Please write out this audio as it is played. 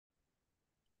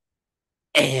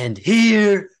And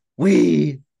here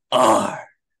we are.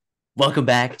 Welcome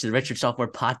back to the Redshirt Sophomore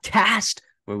Podcast,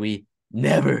 where we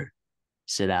never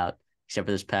sit out, except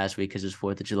for this past week because it's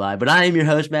 4th of July. But I am your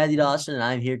host, Matthew Dawson, and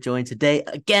I'm here joined today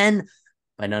again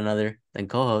by none other than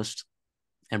co-host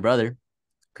and brother,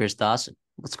 Chris Dawson.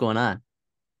 What's going on?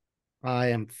 I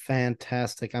am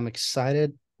fantastic. I'm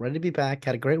excited, ready to be back.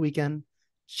 Had a great weekend.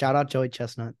 Shout out Joey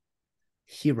Chestnut,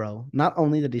 hero. Not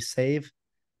only did he save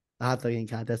the hot dog eating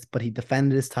contest, but he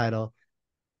defended his title.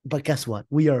 But guess what?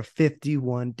 We are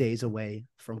 51 days away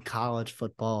from college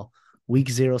football. Week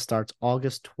 0 starts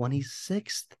August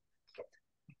 26th.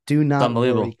 Do It's not worry.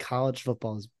 unbelievable. College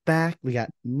football is back. We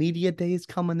got media days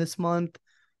coming this month.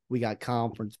 We got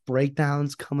conference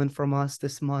breakdowns coming from us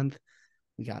this month.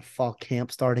 We got fall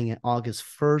camp starting at August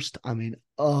 1st.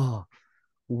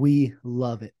 We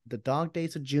love it. The dog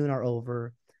days of June are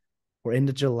over. We're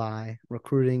into July.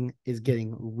 Recruiting is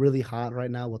getting really hot right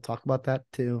now. We'll talk about that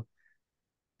too.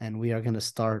 And we are going to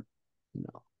start,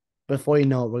 before you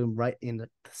know it, we're right into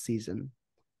the season.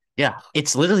 Yeah,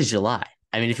 it's literally July.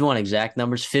 I mean, if you want exact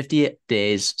numbers, 50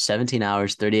 days, 17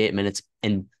 hours, 38 minutes,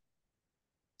 and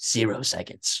 0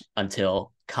 seconds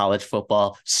until college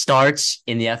football starts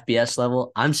in the FBS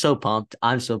level. I'm so pumped.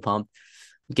 I'm so pumped.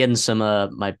 Getting some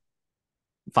my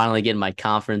finally getting my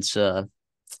conference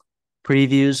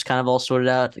previews kind of all sorted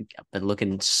out. I've been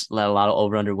looking at a lot of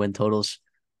over under win totals.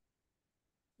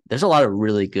 There's a lot of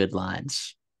really good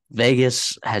lines.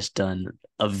 Vegas has done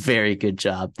a very good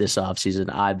job this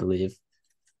offseason, I believe.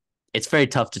 It's very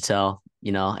tough to tell,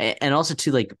 and also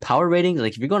too, like, power ratings.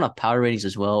 Like, if you're going off power ratings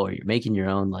as well, or you're making your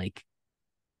own, like,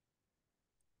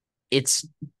 it's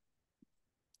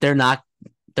they're not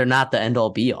they're not the end all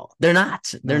be all. They're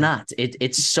not. They're No. not.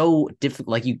 It's so different.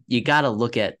 Like, you got to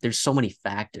look at. There's so many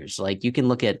factors. Like, you can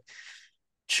look at,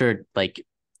 sure, like,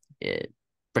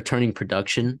 returning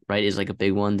production, right, is like a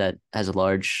big one that has a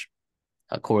large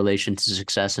correlation to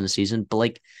success in a season. But,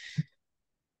 like,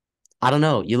 I don't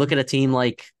know. You look at a team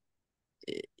like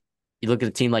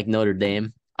Notre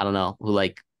Dame. I don't know, who,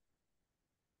 like,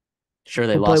 sure,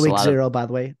 they We'll play lost a week lot of. 0, by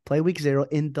the way. Play week 0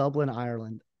 in Dublin,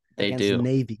 Ireland They against do.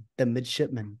 Navy, the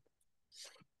midshipmen.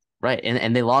 Right.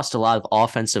 And they lost a lot of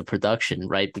offensive production,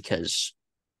 right? Because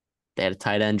they had a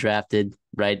tight end drafted,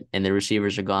 right? And the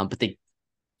receivers are gone, but they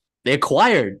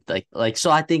acquired, like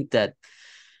so. I think that,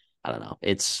 I don't know.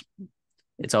 It's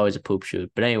always a poop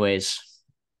shoot. But anyways,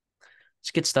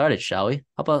 let's get started, shall we?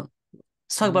 How about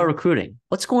let's talk Why about not? recruiting.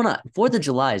 What's going on? 4th of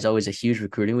July is always a huge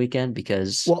recruiting weekend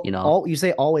because, Well, all you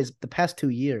say always the past 2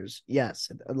 years, yes,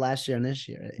 last year and this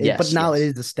year. But yes, now it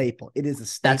yes. is a staple. It is a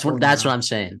That's staple what that's what now. I'm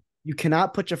saying. You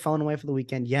cannot put your phone away for the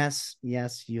weekend. Yes,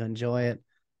 yes, you enjoy it,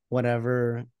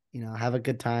 whatever, have a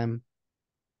good time.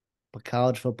 But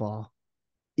college football,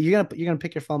 you're gonna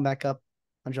pick your phone back up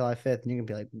on July 5th, and you're gonna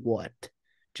be like, "What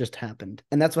just happened?"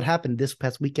 And that's what happened this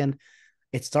past weekend.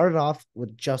 It started off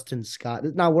with Justin Scott.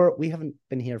 Now we haven't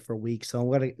been here for a week,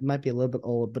 so it might be a little bit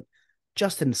old, but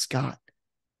Justin Scott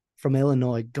from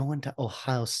Illinois going to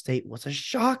Ohio State was a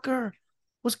shocker. It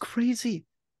was crazy.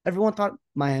 Everyone thought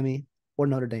Miami or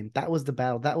Notre Dame. That was the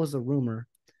battle. That was the rumor.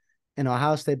 And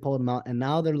Ohio State pulled them out. And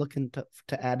now they're looking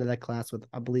to add to that class with,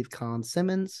 I believe, Colin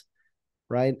Simmons,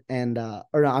 right? And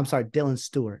or no, I'm sorry, Dylan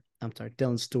Stewart. I'm sorry,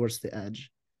 Dylan Stewart's the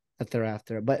edge that they're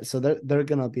after. But so they're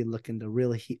gonna be looking to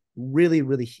really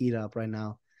heat up right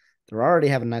now. They're already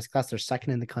having a nice class. They're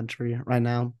second in the country right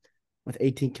now with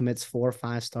 18 commits, 4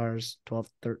 5 stars,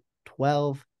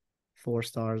 12 4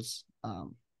 stars.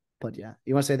 But yeah,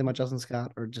 you want to say anything about Justin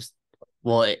Scott or just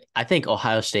Well, I think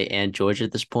Ohio State and Georgia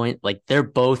at this point, like, they're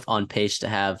both on pace to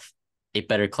have a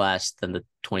better class than the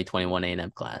 2021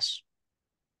 A&M class.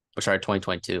 Or sorry,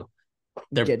 2022.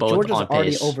 They're yeah, both Georgia's on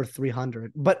already pace. over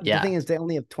 300. But the Yeah, thing is, they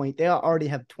only have 20. They already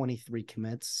have 23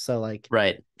 commits, so like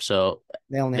right. So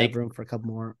they only have they room for a couple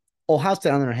more. Ohio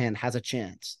State, on the other hand, has a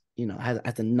chance.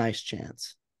 Has a nice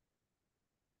chance.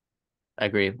 I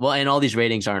agree. Well, and all these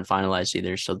ratings aren't finalized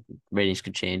either, so ratings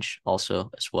could change also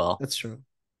as well. That's true.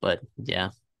 But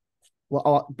yeah,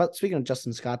 Well, but speaking of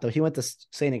Justin Scott, though, he went to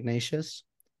St. Ignatius,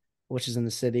 which is in the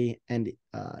city and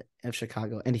of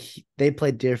Chicago, and they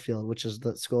played Deerfield, which is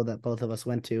the school that both of us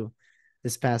went to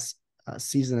this past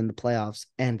season in the playoffs,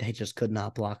 and they just could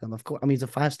not block him. Of course, I mean he's a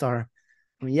 5 star.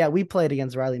 I mean, yeah, we played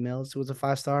against Riley Mills, who was a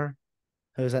 5 star,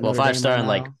 who's at well, Notre five Dame star right and,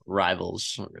 like, now.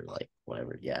 rivals or, like,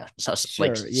 whatever. Yeah, so,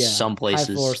 like, Sure, yeah, some high four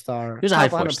places. star, He was a high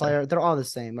top four 100 star. player. They're all the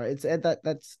same, right?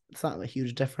 It's not a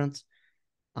huge difference.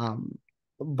 Um,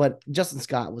 but Justin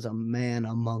Scott was a man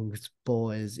amongst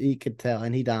boys. He could tell,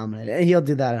 and he dominated. And he'll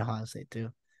do that at Ohio State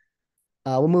too.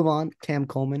 We'll move on. Cam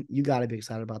Coleman, you got to be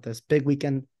excited about this big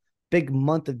weekend. Big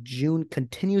month of June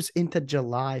continues into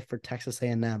July for Texas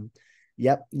A&M.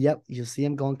 Yep. You see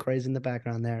him going crazy in the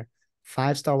background there.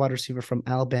 5-star wide receiver from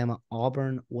Alabama.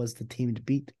 Auburn was the team to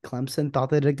beat. Clemson thought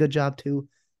they did a good job too.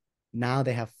 Now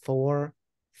they have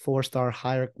 4-star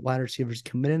higher wide receivers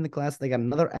committed in the class. They got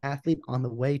another athlete on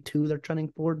the way too. They're trending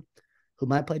forward who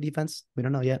might play defense. We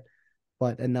don't know yet.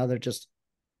 But another just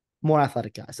more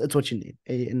athletic guys. That's what you need.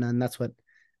 And then that's what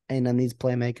A&M needs,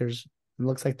 playmakers. It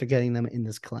looks like they're getting them in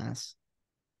this class.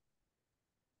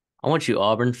 I want you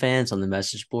Auburn fans on the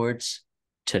message boards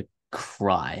to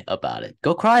cry about it.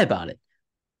 Go cry about it.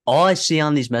 All I see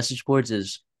on these message boards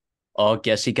is, oh,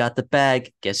 guess he got the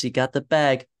bag. Guess he got the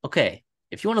bag. Okay,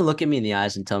 if you want to look at me in the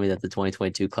eyes and tell me that the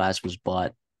 2022 class was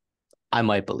bought, I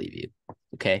might believe you.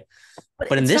 Okay.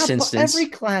 But in this instance, every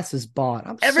class is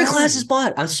bought. Every class is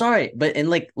bought. I'm sorry. But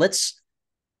let's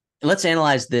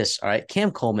analyze this. All right.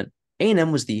 Cam Coleman,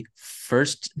 A&M was the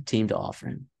first team to offer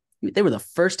him. They were the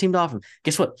first team to offer him.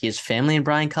 Guess what? He has family in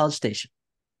Bryan College Station.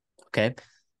 Okay.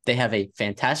 They have a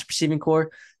fantastic receiving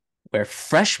core where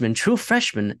true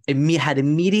freshmen, had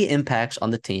immediate impacts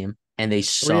on the team, and they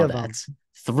saw that.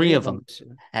 Three of them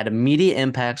had immediate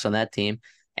impacts on that team.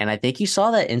 And I think he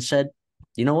saw that and said,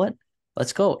 you know what?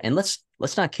 Let's go. And let's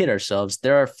not kid ourselves.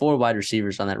 There are 4 wide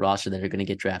receivers on that roster that are going to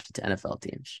get drafted to NFL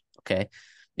teams. Okay.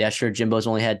 Yeah, sure. Jimbo's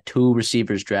only had 2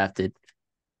 receivers drafted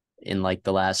in like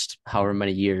the last however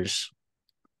many years.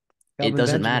 It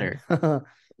doesn't matter.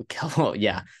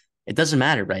 Yeah. It doesn't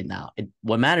matter right now.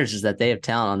 What matters is that they have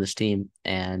talent on this team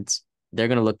and they're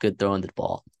going to look good throwing the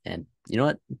ball. And you know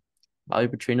what? Bobby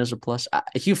Petrino's a plus.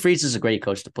 Hugh Freeze is a great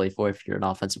coach to play for if you're an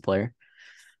offensive player.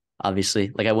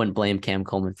 Obviously, like I wouldn't blame Cam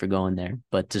Coleman for going there,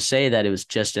 but to say that it was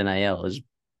just NIL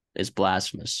is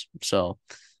blasphemous. So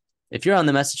if you're on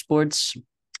the message boards,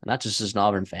 not just as an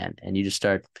Auburn fan, and you just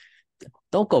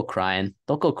don't go crying.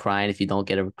 Don't go crying if you don't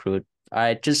get a recruit. All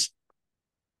right, just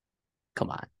come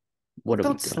on.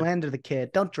 Don't slander the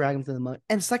kid. Don't drag him to the mud.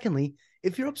 And secondly,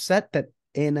 if you're upset that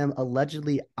A&M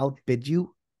allegedly outbid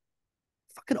you,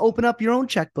 fucking open up your own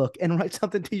checkbook and write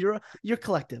something to your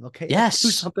collective, okay? Yes. Do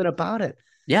something about it.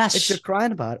 Yes. If you're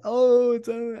crying about it, oh, it's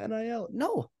a NIL.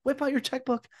 No, whip out your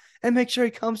checkbook and make sure he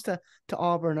comes to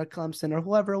Auburn or Clemson or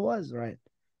whoever it was, right?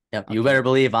 Yep. Okay. You better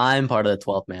believe I'm part of the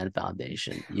 12th Man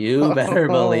Foundation. You better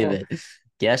believe it.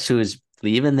 Guess who's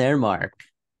leaving their mark?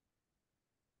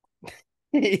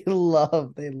 They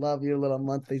love your little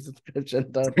monthly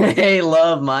subscription, don't they? They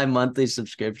love my monthly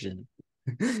subscription.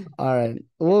 All right,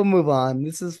 we'll move on.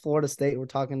 This is Florida State we're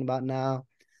talking about now.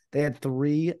 They had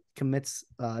 3 commits,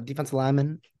 defensive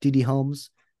lineman, D.D. Holmes,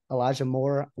 Elijah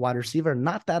Moore, wide receiver,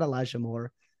 not that Elijah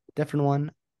Moore, different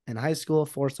one in high school,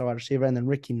 4-star wide receiver, and then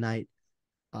Ricky Knight,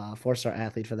 4-star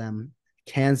athlete for them.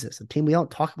 Kansas, a team we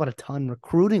don't talk about a ton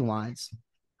recruiting-wise.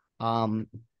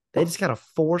 They just got a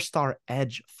 4-star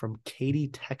edge from Katy,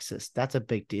 Texas. That's a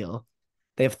big deal.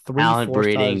 They have 3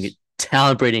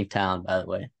 talent breeding talent, by the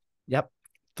way. Yep.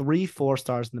 3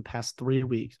 4-stars in the past 3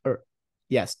 weeks. 3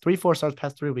 4-stars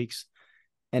past 3 weeks.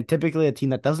 And typically a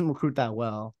team that doesn't recruit that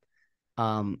well,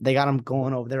 they got them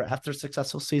going over there after a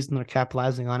successful season. They're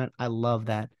capitalizing on it. I love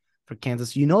that for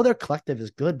Kansas. You know their collective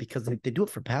is good because they do it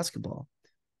for basketball.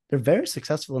 They're very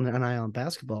successful in the NIL and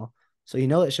basketball. So you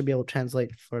know it should be able to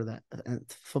translate for that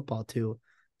football too.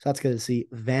 So that's good to see.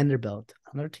 Vanderbilt,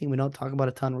 another team we don't talk about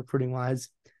a ton recruiting-wise.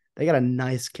 They got a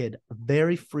nice kid,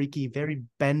 very freaky, very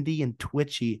bendy and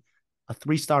twitchy, a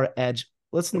 3-star edge.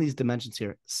 Listen to these dimensions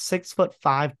here: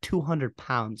 6'5", 200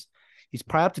 pounds. He's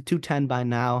probably up to 210 by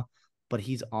now, but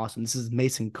he's awesome. This is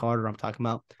Mason Carter I'm talking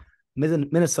about.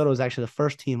 Minnesota was actually the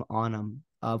first team on him,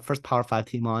 first Power 5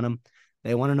 team on him.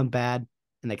 They wanted him bad,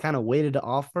 and they kind of waited to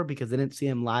offer because they didn't see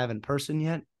him live in person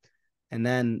yet. And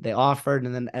then they offered,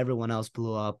 and then everyone else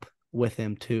blew up with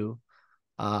him too.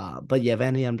 But yeah,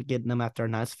 Vandy, I'm getting them after a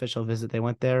nice official visit. They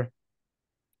went there.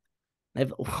 They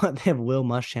have Will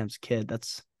Muschamp's kid.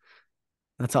 That's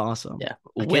awesome. Yeah,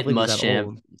 Whit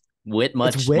Muschamp.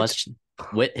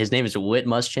 Whit. His name is Whit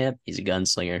Muschamp. He's a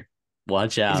gunslinger.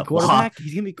 Watch out. He's a quarterback.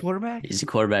 He's gonna be quarterback. He's a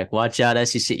quarterback. Watch out,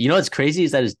 SEC. You know what's crazy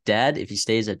is that his dad, if he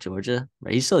stays at Georgia,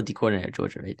 right? He's still a D coordinator at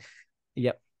Georgia, right?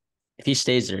 Yep. If he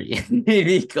stays there, he'd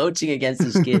be coaching against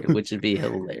his kid, which would be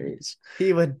hilarious.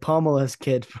 He would pummel his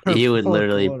kid. He would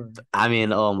literally. Quarter. I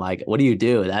mean, oh my God, what do you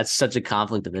do? That's such a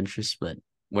conflict of interest, but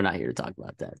we're not here to talk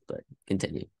about that. But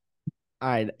continue. All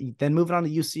right, then moving on to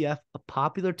UCF, a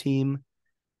popular team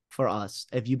for us.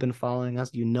 If you've been following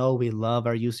us, you know we love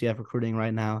our UCF recruiting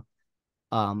right now,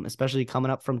 especially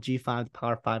coming up from G5 to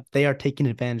Power 5. They are taking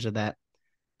advantage of that.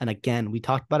 And again, we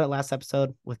talked about it last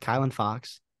episode with Kylan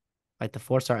Fox, right? The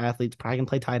 4-star athletes probably can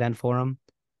play tight end for him.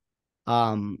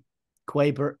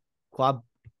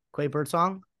 Quay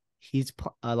Birdsong. He's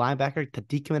a linebacker that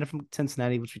decommitted from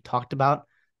Cincinnati, which we talked about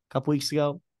a couple weeks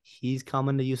ago. He's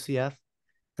coming to UCF.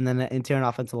 And then the interior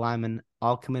offensive linemen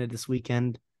all committed this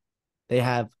weekend. They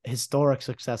have historic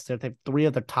success there. They have 3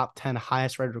 of their top 10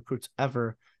 highest rated recruits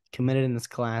ever committed in this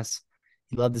class.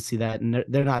 You'd love to see that. And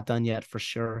they're not done yet for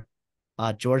sure.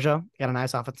 Georgia got a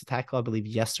nice offensive tackle, I believe,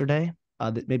 yesterday.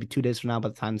 Maybe 2 days from now by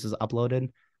the time this is uploaded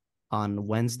on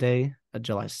Wednesday,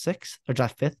 July 6th or July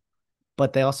 5th.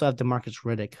 But they also have DeMarcus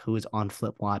Riddick, who is on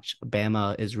flip watch.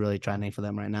 Bama is really trending for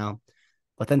them right now.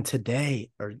 But then today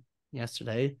or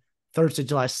yesterday, Thursday,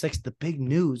 July 6th, the big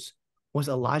news was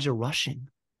Elijah Rushing,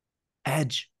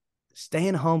 edge,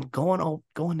 staying home,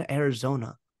 going to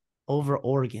Arizona over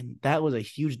Oregon. That was a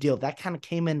huge deal. That kind of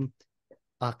came in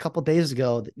a couple days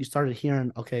ago that you started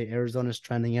hearing, okay, Arizona's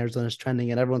trending,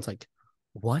 and everyone's like,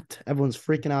 what? Everyone's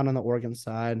freaking out on the Oregon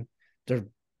side. They're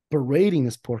berating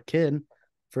this poor kid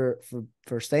for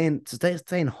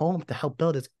staying home to help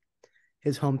build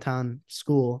his hometown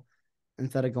school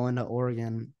instead of going to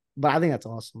Oregon. But I think that's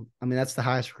awesome. I mean, that's the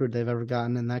highest recruit they've ever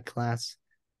gotten in that class.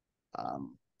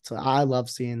 So I love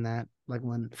seeing that, like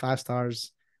when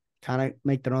 5-stars kind of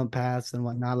make their own paths and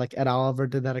whatnot. Like Ed Oliver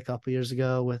did that a couple years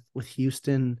ago with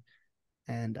Houston,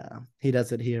 and he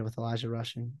does it here with Elijah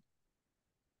Rushing.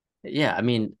 Yeah, I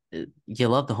mean, you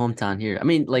love the hometown here. I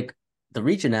mean, like the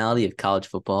regionality of college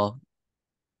football.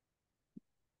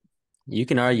 You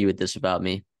can argue with this about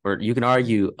me, or you can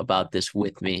argue about this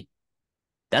with me.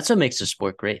 That's what makes the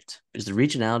sport great, is the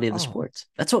regionality of the Oh, sport.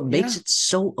 That's what makes yeah. it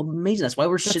so amazing. That's why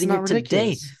we're That's sitting here not today.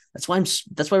 ridiculous.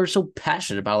 That's why we're so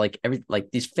passionate about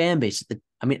these fan bases.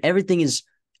 I mean, everything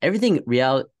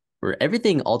real or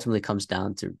everything ultimately comes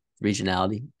down to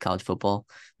regionality, college football,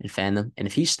 and fandom. And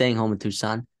if he's staying home in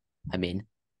Tucson, I mean,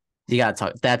 you gotta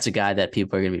talk. That's a guy that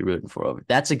people are gonna be rooting for over.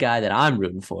 That's a guy that I'm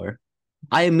rooting for.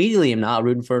 I immediately am not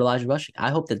rooting for Elijah Rushing. I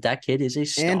hope that kid is a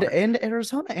And star.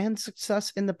 Arizona and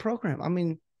success in the program. I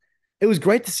mean, it was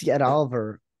great to see Ed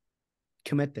Oliver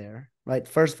commit there, right?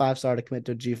 First 5-star to commit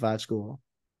to a G5 school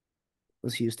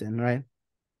was Houston, right?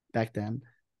 Back then.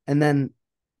 And then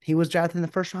he was drafted in the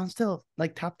first round still,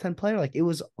 like top 10 player. Like it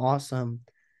was awesome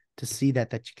to see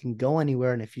that you can go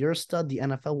anywhere. And if you're a stud, the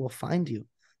NFL will find you.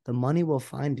 The money will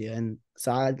find you. And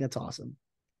so I think that's awesome.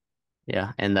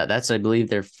 Yeah, and that's I believe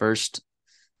their first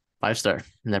 5-star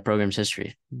in that program's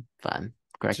history. If I'm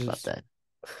correct about Just that.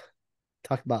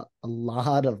 talk about a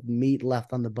lot of meat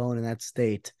left on the bone in that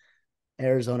state.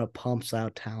 Arizona pumps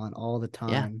out talent all the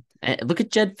Yeah. time. And look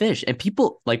at Jed Fish. And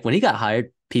people, like when he got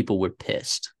hired, people were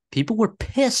pissed. People were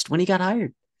pissed when he got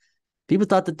hired. People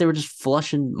thought that they were just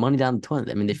flushing money down the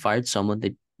toilet. I mean, they fired someone.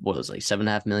 They what was it, like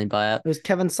 7.5 million buyout. It was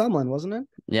Kevin Sumlin, wasn't it?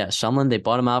 Yeah, someone they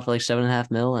bought him out for like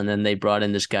 7.5 mil, and then they brought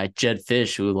in this guy Jed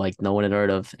Fish, who like no one had heard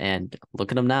of. And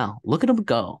look at him now. Look at him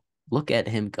go. Look at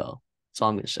him go. That's all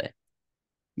I'm gonna say.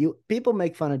 People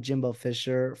make fun of Jimbo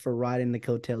Fisher for riding the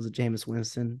coattails of Jameis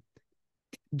Winston.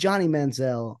 Johnny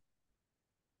Manziel,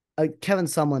 Kevin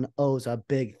Sumlin owes a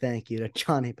big thank you to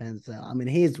Johnny Manziel. I mean,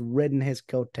 he's ridden his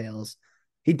coattails.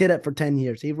 He did it for 10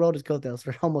 years. He rode his coattails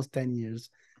for almost 10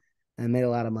 years and made a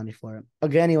lot of money for it.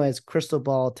 Okay, anyways, crystal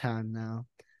ball time now.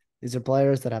 These are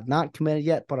players that have not committed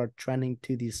yet, but are trending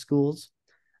to these schools.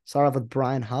 Start off with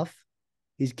Brian Huff.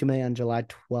 He's committing on July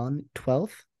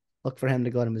 12th. Look for him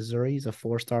to go to Missouri. He's a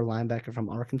 4-star linebacker from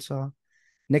Arkansas.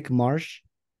 Nick Marsh.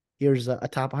 Here's a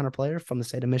top 100 player from the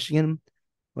state of Michigan.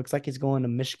 Looks like he's going to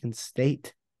Michigan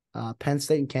State. Penn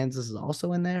State and Kansas is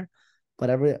also in there,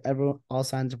 but all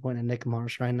signs are pointing to Nick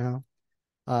Marsh right now.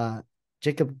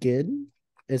 Jacob Gidd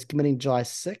is committing July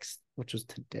 6th, which was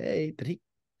today.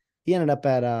 He ended up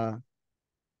at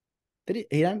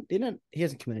he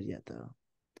hasn't committed yet though.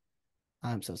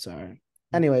 I'm so sorry.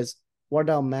 Anyways,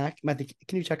 Wardell Mack. Matthew,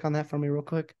 can you check on that for me real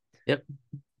quick? Yep.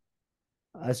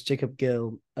 That's Jacob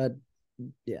Gill.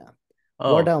 Yeah.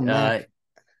 Oh, Wardell Mack,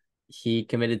 he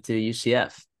committed to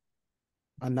UCF.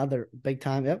 another big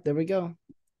time. Yep, there we go.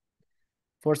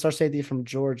 4-star safety from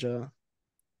Georgia.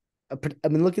 I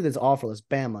mean, look at this offer list: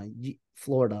 Bama,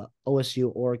 Florida,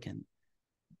 OSU, Oregon.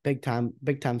 Big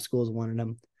time schools wanted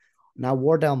him. Now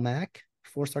Wardell Mack,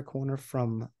 4-star corner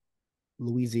from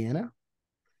Louisiana,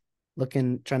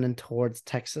 trending towards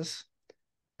Texas.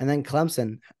 And then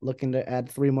Clemson looking to add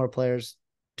 3 more players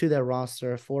to their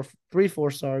roster: 3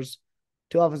 4-stars,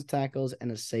 2 offensive tackles,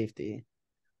 and a safety.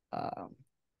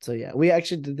 So yeah, we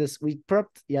actually did this. We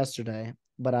prepped yesterday,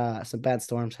 but some bad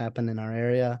storms happened in our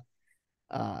area.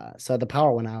 So the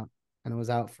power went out, and it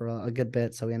was out for a good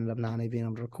bit. So we ended up not being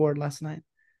able to record last night.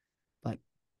 But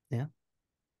yeah,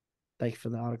 thank you for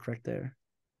the autocorrect there.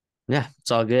 Yeah,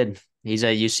 it's all good. He's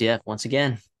at UCF once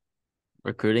again.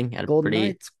 recruiting at a Golden pretty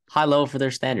Knights. high level for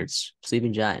their standards.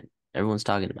 Sleeping Giant. Everyone's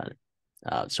talking about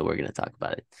it. So we're going to talk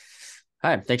about it.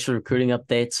 All right. Thanks for recruiting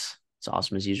updates. It's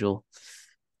awesome as usual.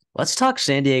 Let's talk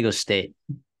San Diego State.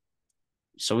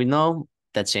 So we know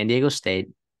that San Diego State,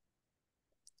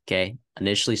 okay,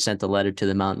 initially sent a letter to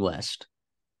the Mountain West.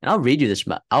 And I'll read you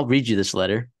this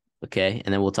letter, okay?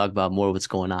 And then we'll talk about more of what's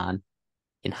going on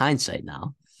in hindsight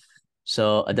now.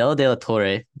 So Adela de la Torre,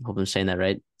 I hope I'm saying that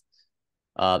right,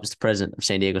 is the president of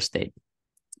San Diego State.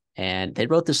 And they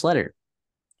wrote this letter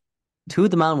to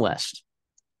the Mountain West.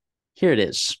 Here it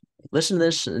is. Listen to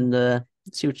this and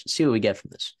see what we get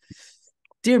from this.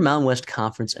 Dear Mountain West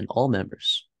Conference and all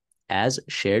members, as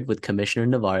shared with Commissioner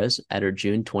Navarez at our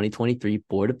June 2023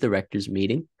 Board of Directors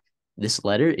meeting, this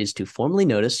letter is to formally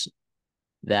notice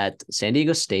that San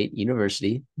Diego State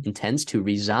University intends to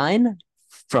resign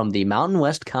from the Mountain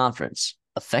West Conference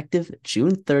effective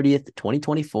June 30th,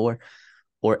 2024,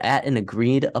 or at an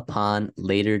agreed upon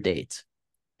later date.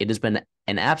 It has been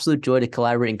an absolute joy to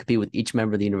collaborate and compete with each of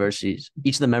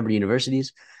the member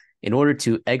universities. In order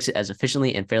to exit as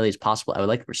efficiently and fairly as possible, I would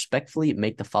like to respectfully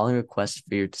make the following requests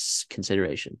for your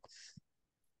consideration.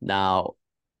 Now,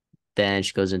 then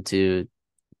she goes into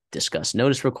discuss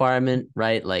notice requirement,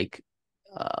 right? Like,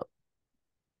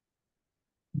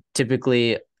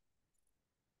 typically,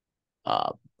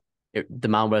 the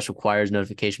Mountain West requires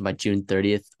notification by June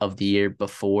 30th of the year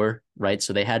before, right?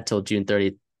 So they had till June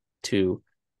 30th to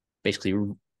basically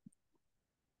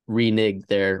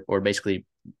basically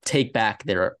take back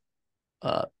their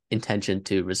intention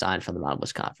to resign from the Mountain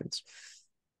West Conference.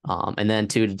 And then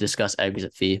to discuss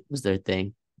exit fee was their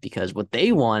thing, because what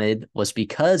they wanted was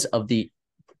because of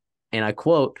and I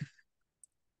quote,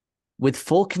 with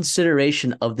full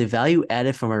consideration of the value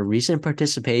added from our recent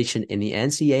participation in the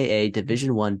NCAA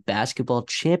Division I basketball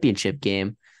championship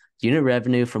game, unit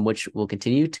revenue from which will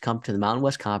continue to come to the Mountain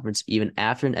West Conference even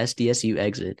after an SDSU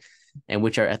exit, and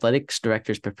which our athletics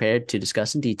director is prepared to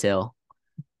discuss in detail,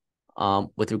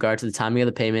 with regard to the timing of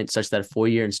the payment, such that a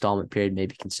 4-year installment period may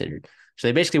be considered. So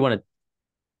they basically want to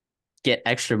get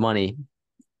extra money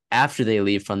after they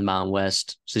leave from the Mountain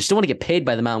West. So they still want to get paid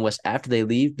by the Mountain West after they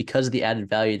leave because of the added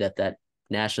value that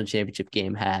national championship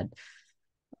game had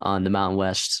on the Mountain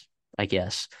West, I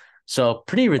guess. So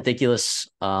pretty ridiculous,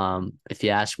 if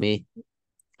you ask me.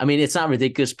 I mean, it's not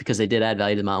ridiculous because they did add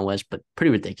value to the Mountain West, but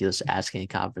pretty ridiculous asking a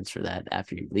conference for that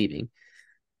after you're leaving.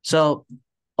 So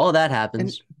all that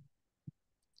happens.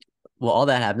 All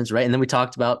that happens, right? And then we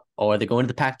talked about, are they going to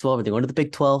the Pac-12? Are they going to the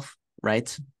Big 12,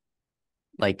 right?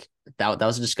 Like, that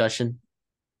was a discussion.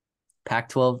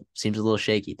 Pac-12 seems a little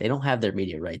shaky. They don't have their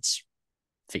media rights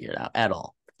figured out at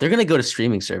all. They're going to go to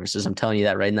streaming services. I'm telling you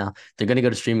that right now. They're going to go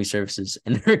to streaming services,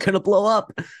 and they're going to blow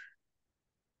up.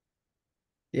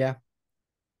 Yeah.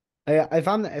 If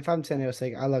I'm San Diego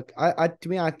State,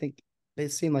 I think they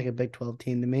seem like a Big 12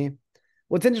 team to me.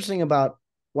 What's interesting about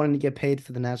wanting to get paid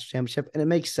for the national championship, and it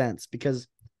makes sense because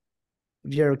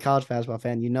if you're a college basketball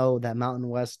fan, you know that Mountain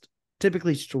West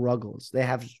typically struggles. They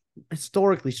have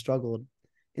historically struggled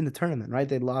in the tournament, right?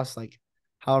 They lost like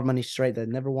however many straight. They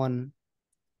never went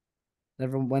to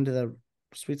the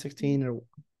Sweet 16 or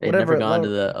They'd whatever. never gone to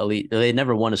the Elite. They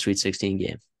never won a Sweet 16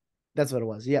 game. That's what it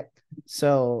was. Yep.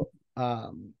 So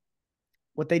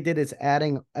what they did is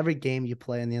adding every game you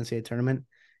play in the NCAA tournament,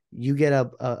 you get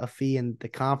a fee, and the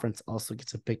conference also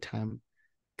gets a big time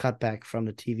cutback from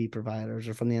the TV providers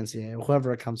or from the NCAA or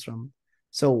whoever it comes from.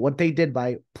 So what they did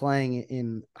by playing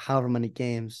in however many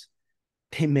games,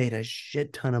 they made a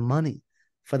shit ton of money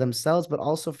for themselves, but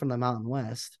also from the Mountain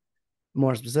West,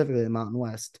 more specifically the Mountain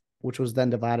West, which was then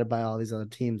divided by all these other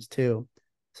teams too.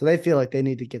 So they feel like they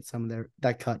need to get some of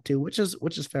that cut too, which is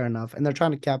fair enough. And they're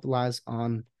trying to capitalize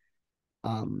on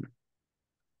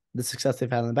the success they've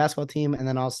had on the basketball team, and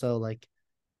then also like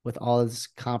with all this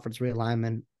conference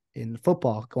realignment in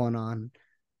football going on,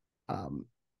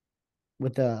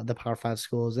 with the Power 5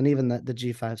 schools and even the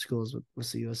G5 schools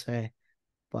with the USA.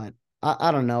 But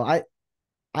I don't know. I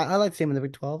like seeing them in the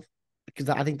Big 12 because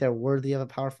I think they're worthy of a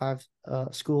Power 5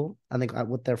 school. I think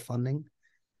with their funding,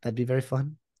 that'd be very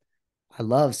fun. I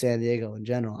love San Diego in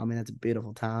general. I mean, it's a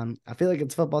beautiful town. I feel like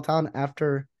it's a football town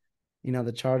after,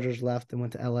 the Chargers left and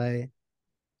went to LA.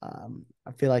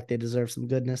 I feel like they deserve some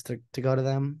goodness to go to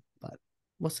them, but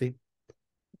we'll see.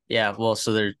 Yeah, well,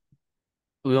 so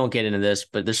we won't get into this,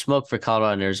 but there's smoke for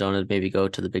Colorado and Arizona to maybe go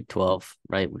to the Big 12,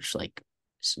 right? Which, like,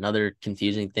 is another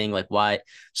confusing thing. Like, why?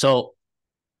 So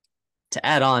to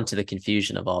add on to the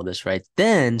confusion of all this, right?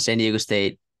 Then San Diego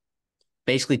State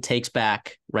basically takes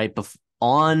back right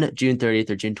on June 30th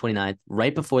or June 29th,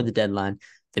 right before the deadline.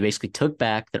 They basically took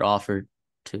back their offer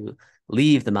to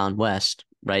leave the Mountain West,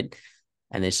 right?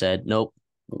 And they said, nope,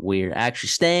 we're actually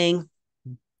staying.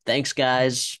 Thanks,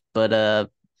 guys. But I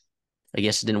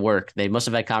guess it didn't work. They must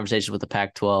have had conversations with the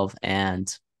Pac-12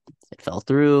 and it fell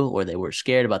through, or they were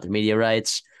scared about their media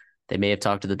rights. They may have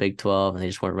talked to the Big 12 and they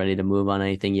just weren't ready to move on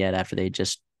anything yet after they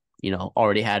just,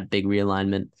 already had big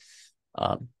realignment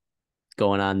uh,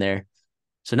 going on there.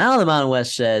 So now the Mountain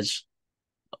West says,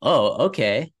 oh,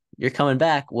 okay, you're coming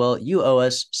back. Well, you owe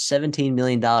us $17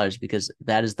 million because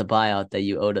that is the buyout that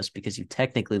you owed us because you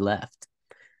technically left,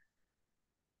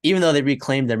 even though they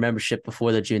reclaimed their membership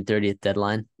before the June 30th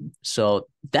deadline. So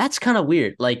that's kind of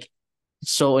weird. Like,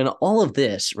 so in all of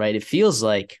this, right, it feels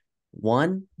like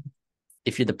one,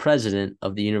 if you're the president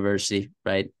of the university,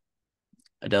 right,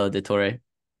 Adela de Torre,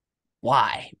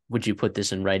 why would you put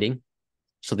this in writing?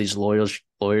 So these lawyers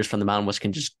from the Mountain West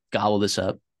can just gobble this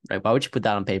up, right? Why would you put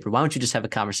that on paper? Why don't you just have a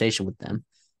conversation with them,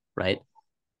 right?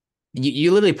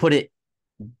 You literally put it.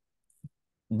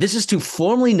 This is to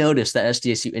formally notice that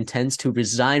SDSU intends to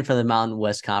resign from the Mountain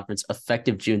West Conference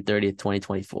effective June 30th,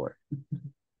 2024.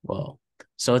 Whoa.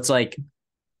 So it's like,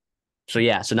 so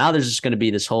yeah. So now there's just going to be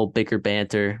this whole bicker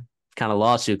banter kind of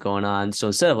lawsuit going on. So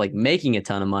instead of like making a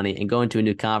ton of money and going to a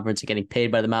new conference and getting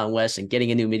paid by the Mountain West and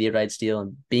getting a new media rights deal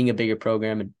and being a bigger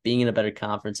program and being in a better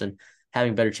conference and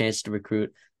having better chances to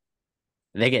recruit,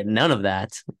 they get none of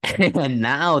that. And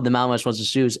now the Mountain West wants to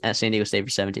sue at San Diego State for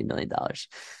 $17 million.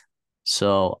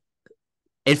 So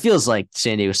it feels like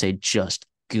San Diego State just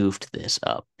goofed this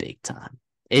up big time.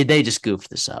 They just goofed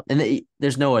this up. And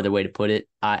there's no other way to put it.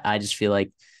 I just feel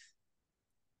like,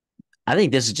 I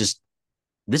think this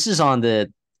is on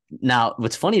the, now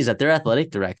what's funny is that their athletic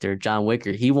director, John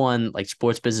Wicker, he won like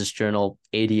Sports Business Journal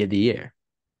 80 of the year,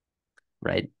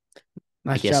 right?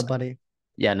 Nice job, buddy.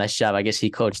 Yeah, nice job. I guess he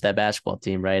coached that basketball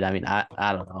team, right? I mean, I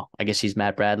don't know. I guess he's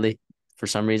Matt Bradley for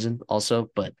some reason also.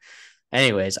 But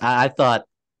anyways, I thought,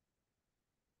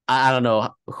 I don't know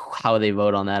how they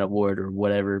vote on that award or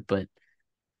whatever, but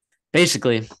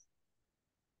basically,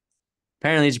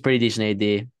 apparently he's a pretty decent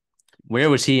AD. Where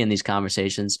was he in these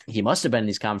conversations? He must have been in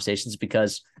these conversations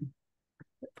because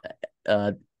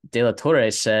De La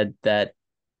Torre said that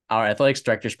our athletics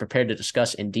director is prepared to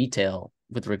discuss in detail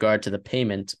with regard to the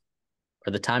payment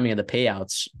or the timing of the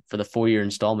payouts for the 4-year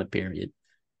installment period.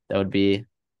 That would be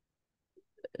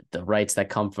the rights that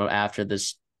come from after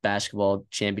this basketball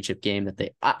championship game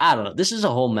that I don't know. This is a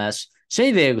whole mess.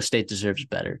 San Diego State deserves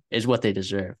better, is what they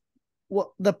deserve.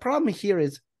 Well, the problem here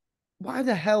is, why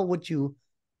the hell would you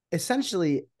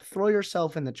essentially throw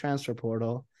yourself in the transfer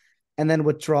portal and then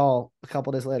withdraw a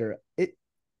couple days later? In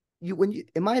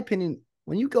my opinion,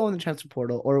 when you go in the transfer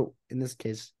portal, or in this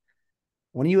case,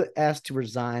 when you ask to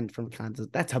resign from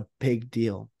contest, that's a big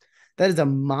deal. That is a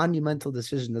monumental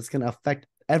decision that's going to affect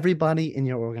everybody in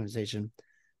your organization,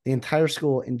 the entire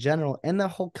school in general, and the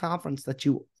whole conference that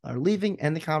you are leaving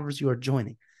and the conference you are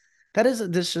joining. That is a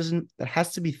decision that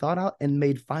has to be thought out and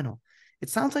made final. It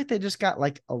sounds like they just got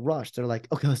like a rush. They're like,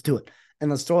 okay, let's do it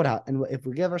and let's throw it out. And if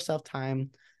we give ourselves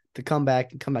time to come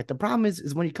back, the problem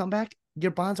is when you come back,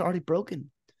 your bonds are already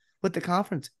broken with the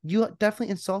conference. You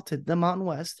definitely insulted the Mountain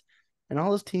West and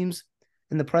all those teams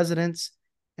and the presidents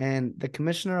and the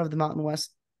commissioner of the Mountain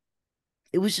West.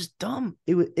 It was just dumb.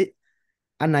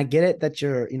 And I get it that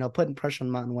you're, putting pressure on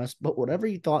Mountain West, but whatever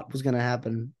you thought was going to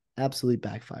happen absolutely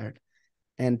backfired.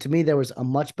 And to me, there was a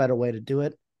much better way to do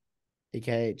it.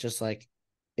 Okay, just like,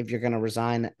 if you're going to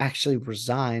resign, actually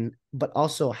resign, but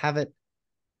also have it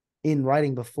in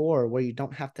writing before, where you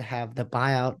don't have to have the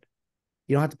buyout.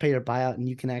 You don't have to pay your buyout and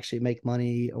you can actually make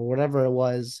money or whatever it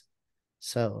was.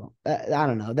 So I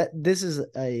don't know, that this is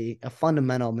a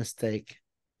fundamental mistake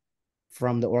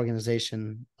from the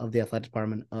organization of the athletic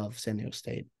department of San Diego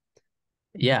State.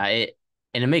 Yeah,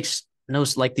 and it makes no,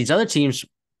 like these other teams,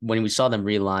 when we saw them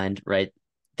realigned, right?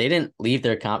 They didn't leave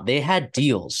their they had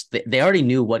deals. They already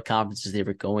knew what conferences they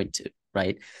were going to,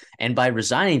 right? And by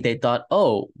resigning, they thought,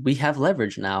 oh, we have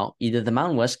leverage now. Either the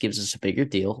Mountain West gives us a bigger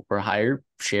deal or a higher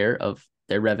share of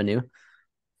their revenue,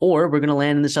 or we're going to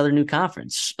land in this other new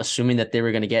conference, assuming that they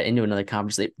were going to get into another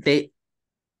conference. It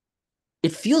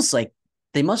feels like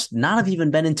they must not have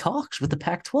even been in talks with the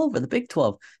Pac-12 or the Big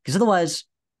 12, because otherwise,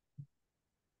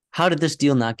 how did this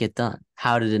deal not get done?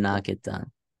 How did it not get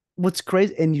done? What's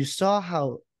crazy, and you saw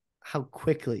how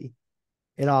quickly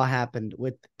it all happened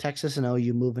with Texas and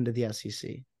OU moving to the SEC.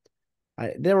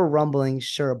 Right? There were rumblings,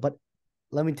 sure, but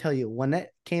let me tell you, when it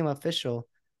came official,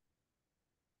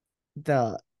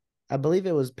 I believe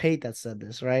it was Pate that said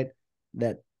this, right?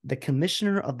 That the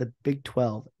commissioner of the Big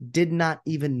 12 did not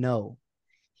even know.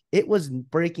 It was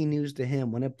breaking news to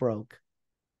him when it broke,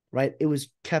 right? It was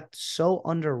kept so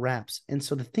under wraps. And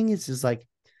so the thing is like,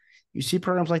 You see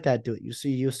programs like that do it. You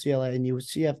see UCLA and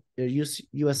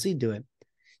USC do it.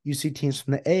 You see teams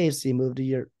from the AAC move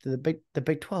to the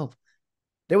Big 12.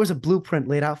 There was a blueprint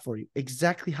laid out for you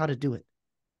exactly how to do it.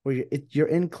 Where you're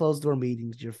in closed door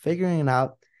meetings, you're figuring it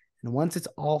out, and once it's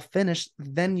all finished,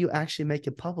 then you actually make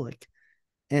it public.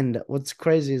 And what's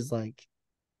crazy is like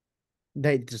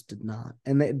they just did not,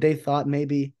 and they thought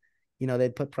maybe,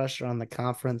 they'd put pressure on the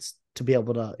conference to be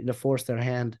able to force their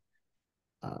hand,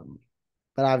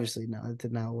 but obviously no, it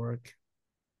did not work.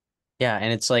 Yeah,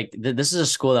 and it's like this is a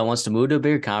school that wants to move to a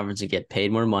bigger conference and get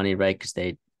paid more money, right? Because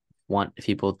they want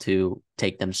people to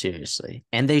take them seriously,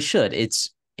 and they should.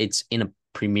 It's in a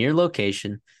premier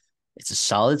location. It's a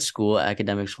solid school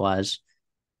academics wise.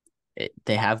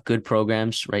 They have good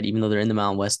programs, right? Even though they're in the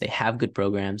Mountain West, they have good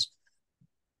programs.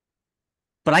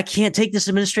 But I can't take this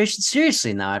administration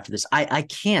seriously now after this. I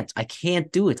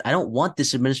can't do it. I don't want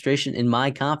this administration in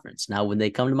my conference. Now, when they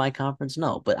come to my conference,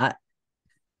 no. But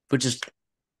just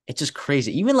it's just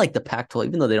crazy. Even like the Pac-12,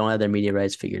 even though they don't have their media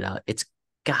rights figured out, it's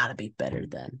gotta be better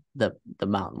than the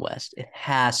Mountain West. It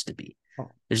has to be.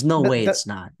 There's no The, way the, it's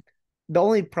not. the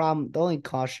only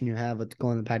caution you have with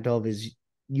going to the Pac-12 is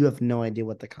you have no idea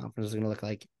what the conference is going to look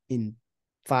like in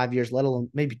 5 years, let alone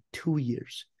maybe 2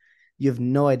 years. You have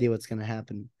no idea what's going to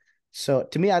happen. So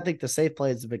to me, I think the safe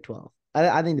play is the Big 12.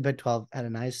 I think the Big 12 had a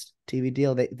nice TV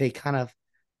deal. They kind of,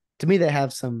 to me, they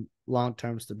have some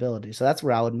long-term stability. So that's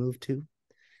where I would move to.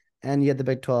 And you had the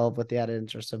Big 12 with the added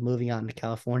interest of moving out into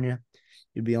California.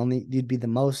 You'd be the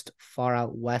most far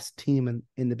out west team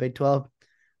in the Big 12.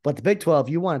 But the Big 12,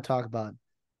 you want to talk about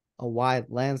a wide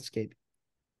landscape.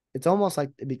 It's almost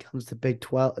like it becomes the Big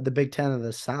 12, the Big 10 of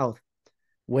the South,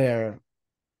 where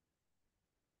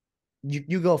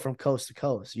you go from coast to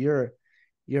coast. You're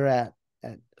at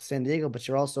San Diego, but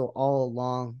you're also all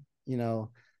along,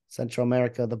 Central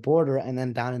America, the border, and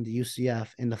then down into UCF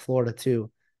into Florida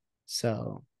too.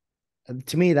 So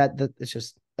to me, that it's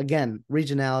just, again,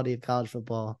 regionality of college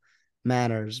football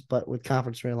matters, but with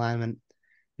conference realignment,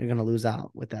 you're going to lose out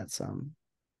with that some.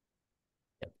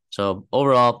 So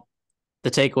overall, the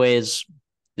takeaway is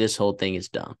this whole thing is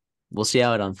dumb. We'll see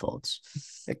how it unfolds.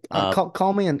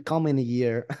 Call me in a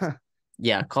year.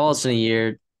 Yeah, call us in a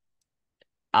year.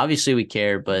 Obviously, we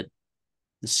care, but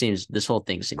this whole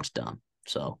thing seems dumb.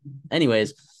 So,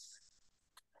 anyways,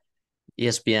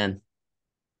 ESPN.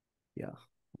 Yeah,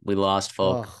 We lost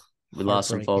folk. oh, We lost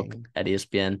some folk heartbreaking. at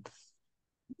ESPN.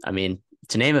 I mean,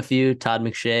 to name a few, Todd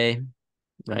McShay,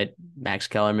 right? Max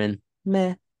Kellerman,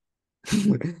 meh.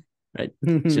 Right?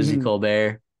 Susie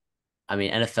Colbert. I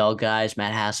mean, NFL guys,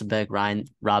 Matt Hasselbeck,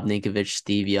 Rob Ninkovich,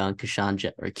 Steve Young,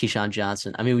 Keyshawn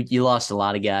Johnson. I mean, you lost a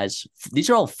lot of guys. These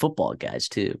are all football guys,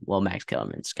 too. Well, Max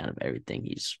Kellerman's kind of everything.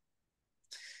 He's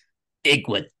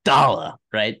Iguodala,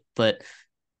 right? But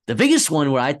the biggest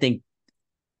one where I think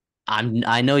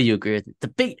I know you agree with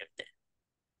it,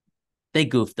 they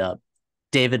goofed up.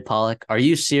 David Pollock, are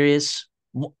you serious?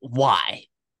 Why?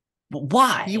 He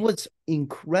Why? was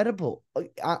incredible.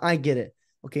 I get it.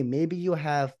 Okay, maybe you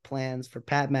have plans for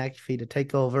Pat McAfee to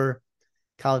take over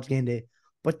College Game Day,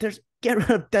 but get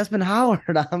rid of Desmond Howard.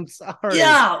 I'm sorry.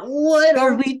 Yeah, what are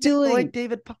Don't we take away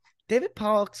doing? David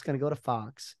Pollock's going to go to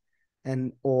Fox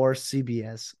or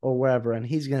CBS or wherever, and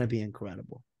he's going to be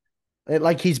incredible.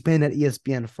 Like he's been at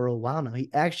ESPN for a while now. He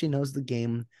actually knows the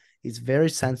game. He's very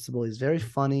sensible. He's very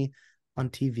funny on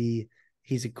TV.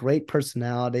 He's a great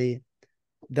personality.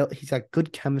 He's got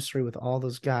good chemistry with all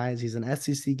those guys. He's an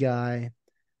SEC guy.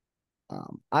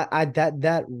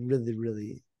 That really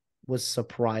really was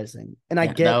surprising, and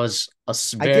Yeah, that was a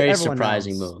I get very everyone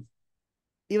surprising else. move.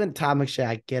 Even Tom McShay,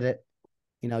 I get it.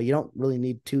 You don't really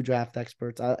need two draft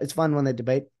experts. It's fun when they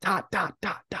debate dot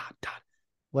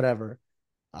whatever.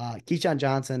 Keyshawn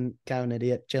Johnson, kind of an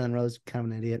idiot. Jalen Rose, kind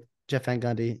of an idiot. Jeff Van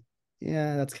Gundy,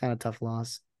 yeah, that's kind of tough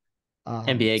loss.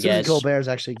 NBA Susie guys. Colbert is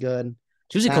actually good.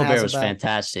 Susie Matt Colbert was Hasselbeck,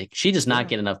 fantastic. She does not yeah,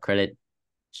 get enough credit.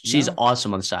 She's no,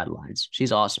 awesome on the sidelines.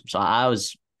 She's awesome. So I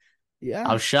yeah.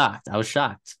 was shocked. I was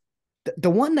shocked. The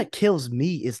one that kills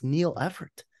me is Neil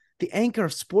Everett, the anchor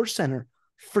of Sports Center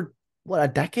for what, a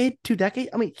decade, 2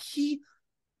 decades. I mean,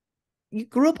 you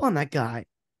grew up on that guy.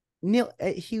 Neil,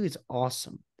 he was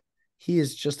awesome. He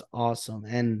is just awesome,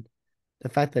 and the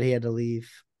fact that he had to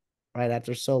leave right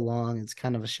after so long, it's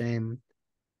kind of a shame.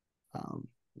 Um,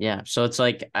 Yeah. So it's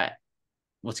like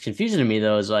what's confusing to me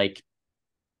though is like,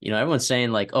 everyone's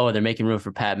saying like, oh, they're making room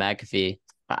for Pat McAfee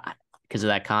because of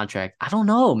that contract. I don't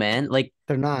know, man. Like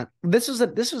they're not. This was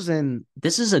in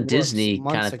this is a works Disney kind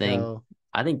months of thing. ago.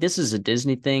 I think this is a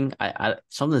Disney thing.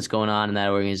 Something's going on in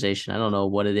that organization. I don't know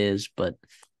what it is, but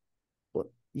Well,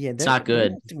 yeah, it's not they're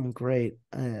good. not doing great.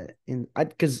 In I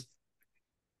because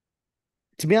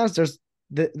to be honest, there's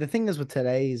the thing is with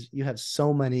today is you have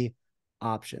so many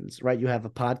options, right? You have a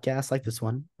podcast like this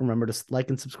one. Remember to like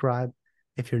and subscribe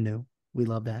if you're new. We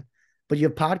love that. But you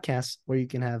have podcasts where you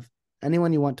can have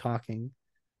anyone you want talking.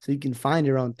 So you can find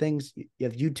your own things. You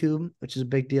have YouTube, which is a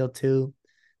big deal too,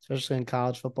 especially in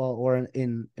college football or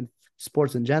in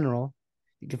sports in general.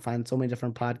 You can find so many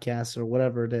different podcasts or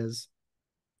whatever it is.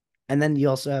 And then you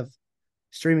also have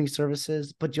streaming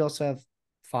services, but you also have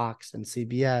Fox and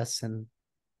CBS and,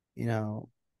 you know,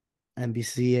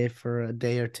 NBC for a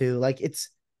day or two. Like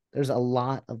there's a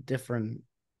lot of different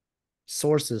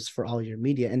sources for all your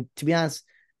media. And to be honest,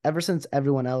 ever since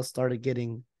everyone else started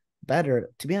getting better,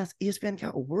 to be honest, ESPN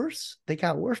got worse. They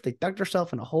got worse. They dug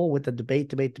themselves in a hole with the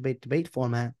debate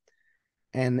format.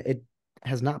 And it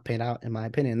has not paid out, in my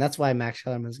opinion. That's why Max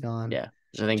Kellerman's gone. Yeah.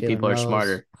 I think Jalen people are Rose.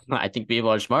 smarter. I think people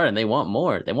are smarter and they want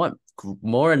more. They want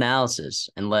more analysis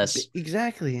and less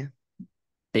Exactly.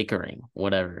 bickering,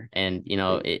 whatever. And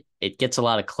it gets a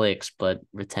lot of clicks, but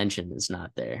retention is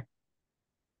not there.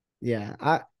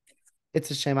 Yeah,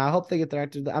 it's a shame. I hope they get their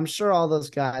actor. I'm sure all those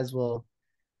guys will,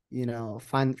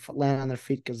 find land on their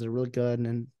feet because they're really good,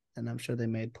 and I'm sure they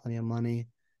made plenty of money.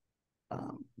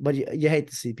 But you hate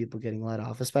to see people getting let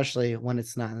off, especially when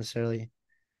it's not necessarily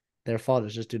their fault.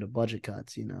 It's just due to budget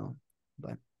cuts.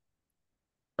 But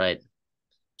Right.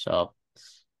 So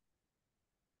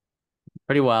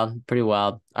pretty wild. Pretty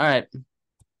wild. All right.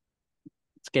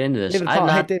 Let's get into this. David I've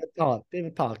Pollock, hey not. David Pollock,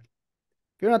 David Pollock.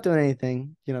 If you're not doing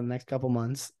anything, the next couple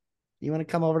months, you want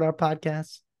to come over to our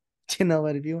podcast?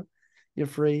 What? If you're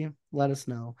free, let us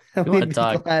know. We want to We'd be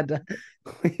talk. glad to.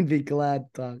 We'd be glad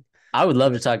to talk. I would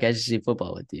love to With talk you. SEC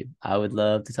football with you. I would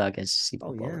love to talk SEC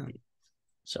Oh football with yeah. you.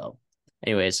 So,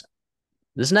 anyways,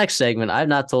 this next segment, I've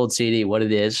not told CD what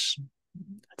it is.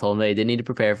 I told him they didn't need to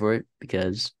prepare for it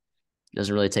because it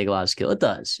doesn't really take a lot of skill. It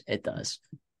does. It does.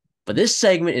 But this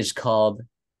segment is called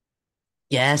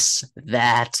Guess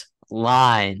That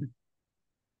Line.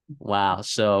 Wow.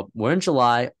 So we're in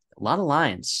July. A lot of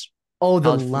lines. Oh, the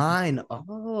College, line.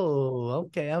 Oh,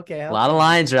 okay, okay, a lot of okay.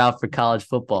 lines are out for college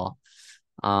football.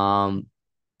 Um,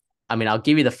 I mean, I'll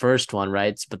give you the first one,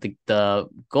 right? But the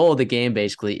goal of the game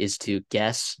basically is to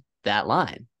guess that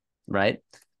line, right?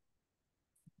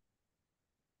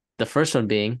 The first one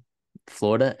being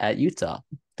Florida at Utah,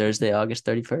 Thursday, August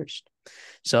 31st.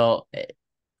 So the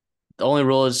only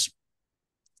rule is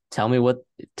tell me what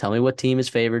team is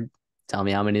favored, tell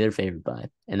me how many they're favored by,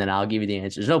 and then I'll give you the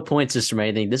answer. There's no point system or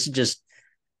anything. This is just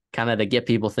kind of to get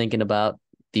people thinking about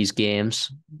these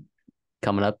games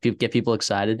coming up, get people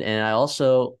excited. And I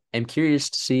also am curious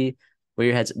to see where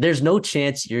your head's. There's no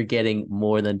chance you're getting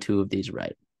more than two of these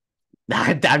right.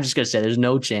 I'm just gonna say there's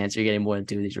no chance you're getting more than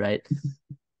two of these right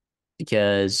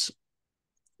because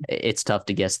it's tough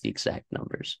to guess the exact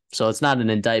numbers. So it's not an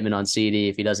indictment on CD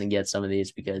if he doesn't get some of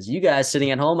these because you guys sitting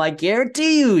at home, I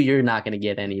guarantee you're not going to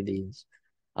get any of these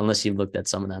unless you've looked at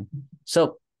some of them.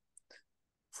 So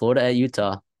Florida at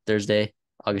Utah, Thursday,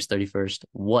 August 31st.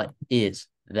 What is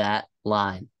that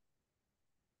line?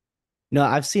 No,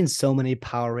 I've seen so many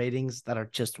power ratings that are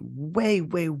just way,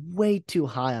 way, way too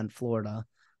high on Florida.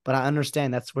 But I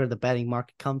understand that's where the betting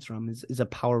market comes from is a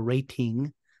power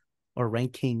rating or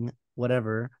ranking,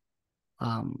 whatever.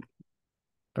 Um,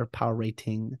 or power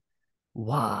rating.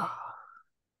 Wow.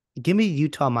 Give me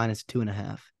Utah minus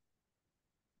 2.5.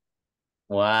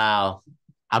 Wow.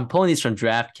 I'm pulling these from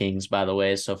DraftKings, by the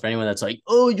way. So for anyone that's like,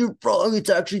 oh, you're wrong, it's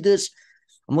actually this.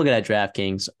 I'm looking at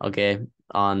DraftKings, okay,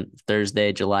 on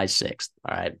Thursday, July 6th.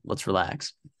 All right, let's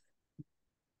relax.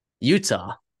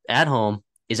 Utah at home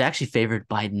is actually favored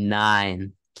by 9.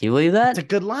 Can you believe It's that? a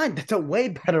good line. That's a way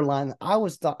better line. I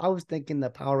was thinking the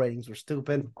power ratings were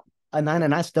stupid. A 9,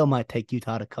 and I still might take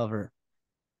Utah to cover.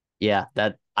 Yeah,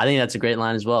 that I think that's a great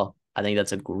line as well. I think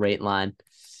that's a great line.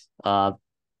 Uh,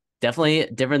 Definitely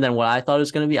different than what I thought it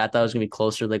was going to be. I thought it was going to be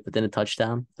closer, like within a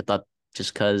touchdown. I thought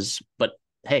just because, but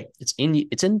hey, it's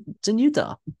in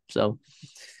Utah. So,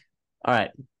 all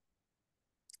right,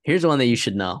 here's the one that you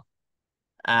should know.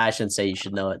 I shouldn't say you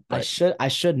should know it, but I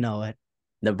should know it.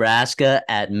 Nebraska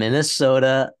at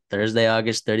Minnesota, Thursday,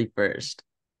 August 31st.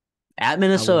 At I will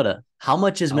Minnesota, how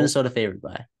much is I'll Minnesota favored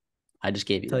by? I just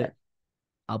gave you tell you that.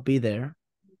 I'll be there,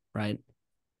 right?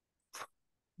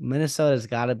 Minnesota's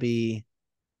gotta be,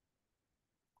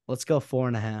 let's go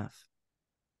 4.5.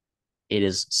 It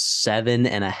is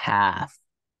 7.5.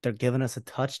 They're giving us a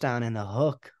touchdown in the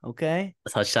hook. Okay. A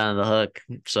touchdown on the hook.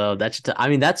 So I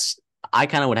mean, I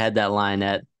kind of would have had that line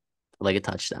at like a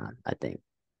touchdown, I think.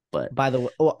 But By the way,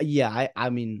 oh, yeah, I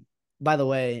mean, by the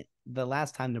way, the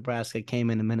last time Nebraska came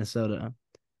into Minnesota,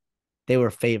 they were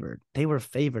favored. They were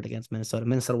favored against Minnesota.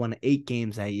 Minnesota won 8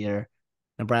 games that year.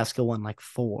 Nebraska won like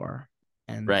 4,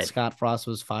 and Right. Scott Frost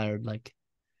was fired like,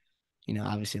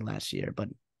 obviously last year, but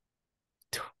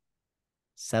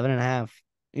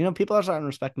 7.5. People are starting to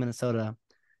respect Minnesota.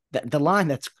 The line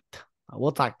that's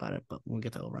we'll talk about it, but we'll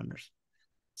get to over-unders.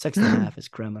 6.5 is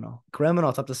criminal. Criminal.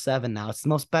 It's up to 7 now. It's the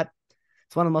most bet.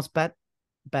 It's one of the most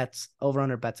bets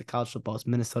over-under bets of college football. Is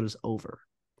Minnesota's over.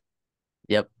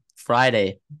 Yep.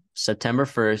 Friday, September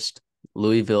 1st,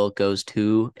 Louisville goes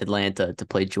to Atlanta to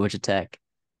play Georgia Tech.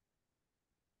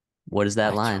 What is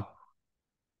that line?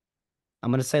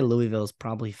 I'm gonna say Louisville's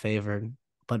probably favored,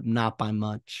 but not by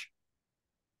much.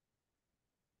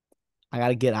 I got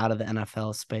to get out of the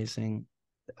NFL spacing.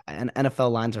 And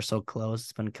NFL lines are so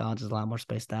close, but in college is a lot more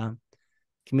spaced out.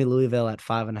 Give me Louisville at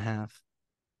 5.5.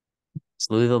 It's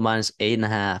Louisville minus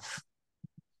 8.5.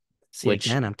 See, Which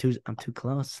again, I'm too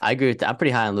close. I agree with that. I'm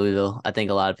pretty high on Louisville. I think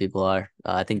a lot of people are.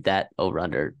 I think that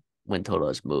over-under win total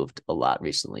has moved a lot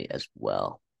recently as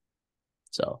well.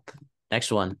 So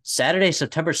next one, Saturday,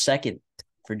 September 2nd,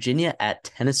 Virginia at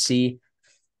Tennessee.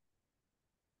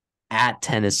 At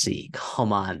Tennessee.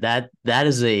 Come on. That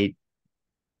is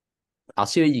I'll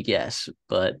see what you guess,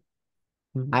 but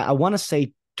I want to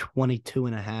say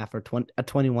 22.5 or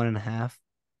 21.5,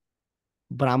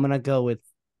 but I'm gonna go with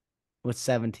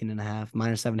 17.5,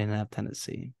 minus 17.5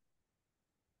 Tennessee.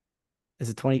 Is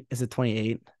it 20? Is it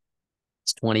 28?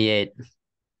 it's 28.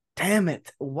 Damn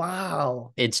it.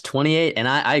 Wow. It's 28, and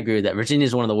I agree with that. Virginia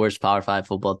is one of the worst Power 5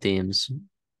 football teams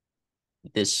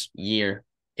this year.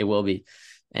 It will be.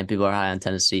 And people are high on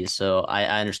Tennessee. So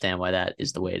I understand why that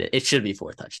is the way it should be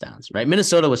 4 touchdowns, right?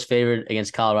 Minnesota was favored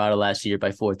against Colorado last year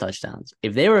by 4 touchdowns.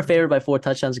 If they were favored by 4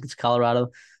 touchdowns against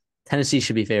Colorado, Tennessee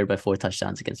should be favored by 4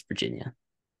 touchdowns against Virginia.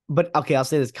 But okay, I'll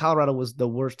say this. Colorado was the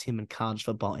worst team in college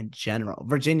football in general.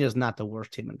 Virginia is not the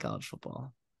worst team in college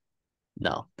football.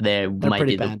 No, They're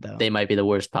pretty bad, though. they might be the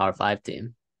worst Power 5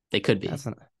 team. They could be.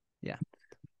 Yeah.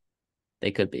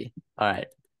 They could be. All right.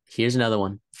 Here's another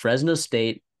one. Fresno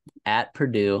State at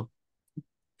Purdue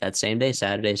that same day,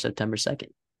 Saturday, September 2nd.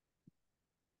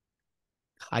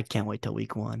 I can't wait till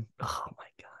week 1. Oh my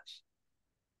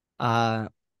gosh.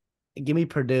 Give me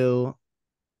Purdue.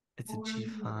 It's a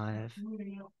G5.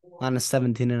 Minus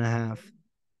 17.5.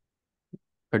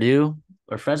 Purdue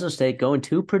or Fresno State going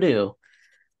to Purdue.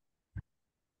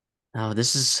 Oh,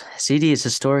 this is CD is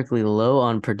historically low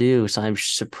on Purdue, so I'm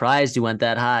surprised you went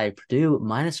that high. Purdue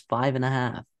minus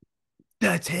 5.5.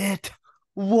 That's it.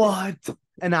 What?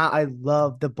 And I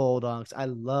love the Bulldogs. I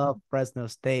love Fresno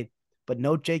State, but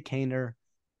no Jake Haener.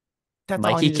 That's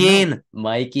all I need to know.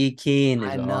 Mikey Keene is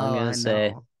all I'm gonna I say.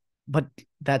 know. But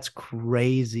that's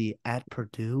crazy at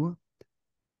Purdue.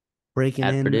 Breaking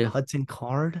At in Purdue. Hudson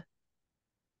Card.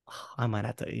 I might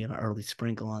have to early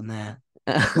sprinkle on that.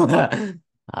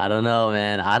 I don't know,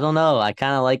 man. I don't know. I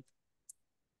kind of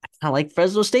like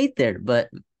Fresno State there, but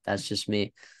that's just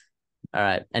me. All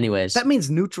right. Anyways. That means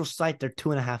neutral site, they're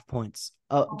 2.5 points.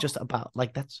 Just about.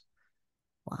 Like, that's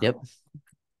wow. Yep.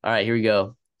 All right, here we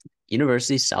go.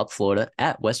 University of South Florida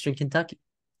at Western Kentucky.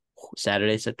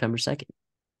 Saturday, September 2nd.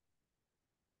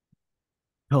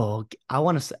 Oh, I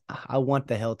want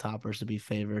the Hilltoppers to be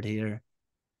favored here.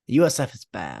 USF is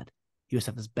bad.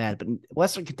 But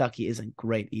Western Kentucky isn't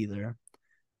great either.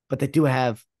 But they do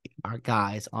have our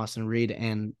guys, Austin Reed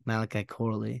and Malachi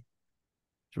Corley.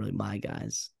 It's really my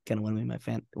guys. Gonna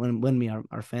win me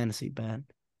our fantasy bet.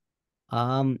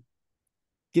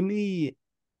 Give me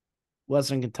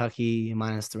Western Kentucky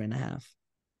minus 3.5.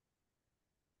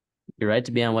 You're right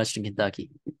to be on Western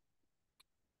Kentucky.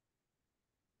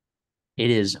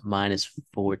 It is minus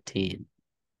 14.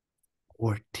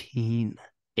 14.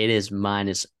 It is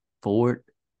minus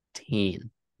 14.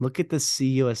 Look at the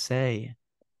CUSA.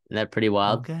 Isn't that pretty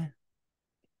wild? Okay.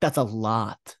 That's a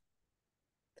lot.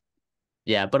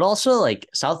 Yeah, but also like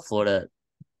South Florida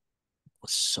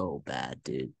was so bad,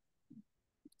 dude.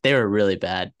 They were really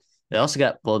bad. They also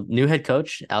got new head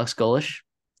coach Alex Golish,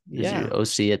 who's your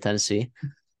OC at Tennessee.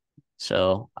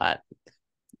 So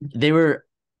they were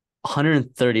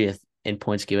 130th in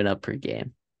points given up per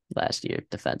game last year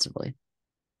defensively.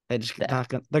 They're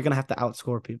gonna have to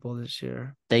outscore people this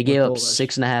year. They gave up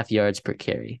 6.5 yards per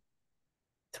carry.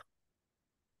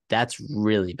 That's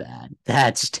really bad.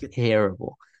 That's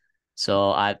terrible.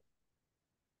 So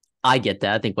I get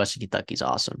that. I think Western Kentucky's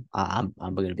awesome. I'm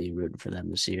going to be rooting for them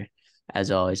this year,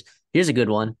 as always. Here's a good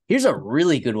one. Here's a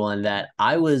really good one that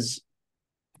I was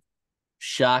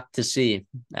shocked to see,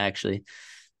 actually.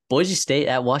 Boise State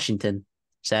at Washington,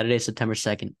 Saturday, September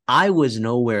 2nd. I was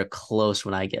nowhere close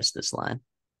when I guessed this line.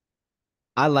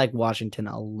 I like Washington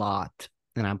a lot,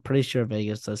 and I'm pretty sure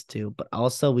Vegas does too. But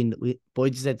also, we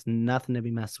Boise State's nothing to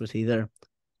be messed with either.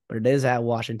 but it is at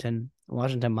Washington.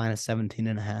 Washington minus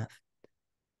 17.5.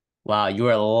 Wow, you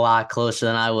were a lot closer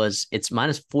than I was. It's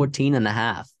minus 14 and a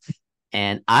half.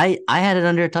 And I had it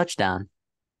under a touchdown.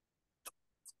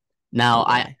 Now Oh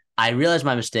boy. I realized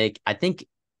my mistake. I think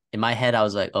in my head I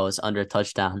was like, oh, it's under a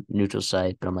touchdown, neutral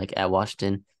site. But I'm like, at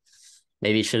Washington,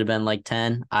 maybe it should have been like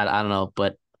 10. I don't know.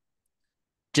 But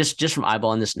just from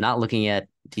eyeballing this, not looking at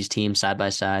these teams side by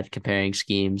side, comparing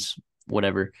schemes,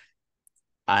 whatever,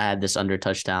 I had this under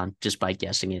touchdown just by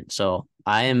guessing it. So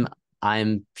I'm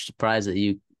surprised that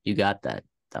you got that.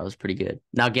 That was pretty good.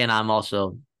 Now again, I'm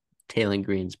also Taylor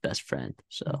Green's best friend.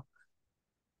 So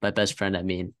by best friend I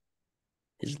mean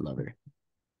his lover.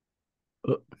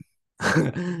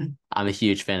 I'm a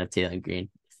huge fan of Taylor Green.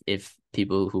 If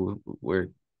people who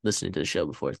were listening to the show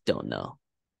before don't know,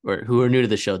 or who are new to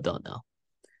the show don't know.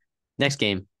 Next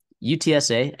game,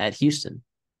 UTSA at Houston,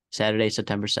 Saturday,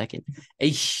 September 2nd. A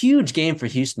huge game for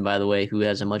Houston, by the way, who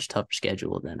has a much tougher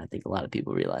schedule than I think a lot of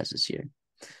people realize this year.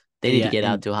 They need to Yeah, get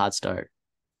out and to a hot start.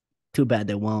 too bad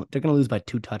they won't. They're gonna lose by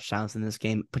 2 touchdowns in this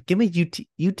game. But give me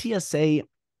UTSA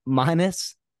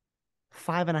minus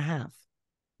 5.5.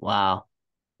 Wow.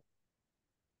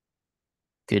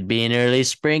 Could be an early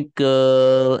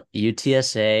sprinkle.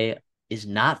 UTSA is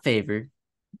not favored.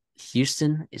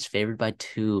 Houston is favored by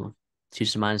 2.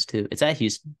 Houston minus 2. It's at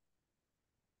Houston.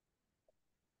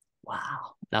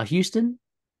 Wow. Now, Houston,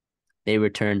 they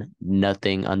return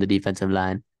nothing on the defensive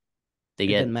line. They It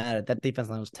get didn't matter. That defense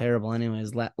line was terrible,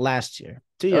 anyways. Last year,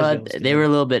 2 years ago, was they were good.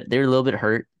 a little bit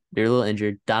hurt. They were a little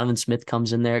injured. Donovan Smith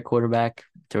comes in there at quarterback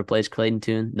to replace Clayton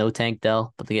Tune. No Tank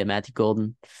Dell, but they get Matthew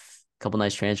Golden. A couple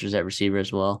nice transfers at receiver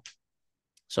as well.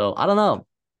 So I don't know.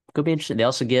 Could be interesting. They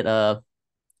also get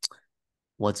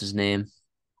what's his name?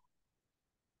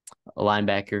 A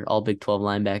linebacker, all Big 12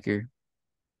 linebacker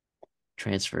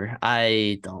transfer.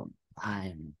 I'm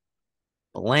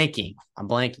blanking. I'm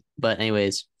blanking. But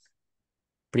anyways,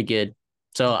 pretty good.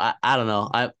 So I don't know.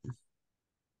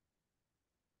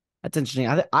 That's interesting.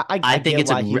 I get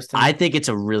why I Houston think it's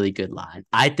a really good line.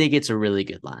 I think it's a really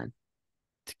good line.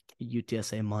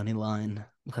 UTSA money line.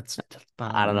 Let's bet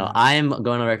I on don't know. that. I am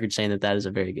going on record saying that that is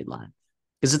a very good line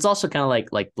because it's also kind of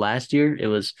like last year. It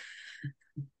was.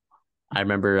 I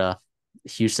remember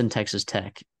Houston, Texas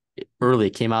Tech. Early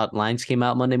came out. Lines came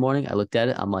out Monday morning. I looked at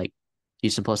it. I'm like,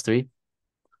 Houston plus 3.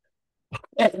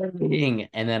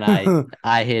 And then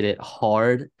I hit it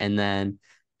hard, and then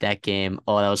that game,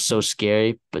 oh, that was so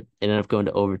scary, but it ended up going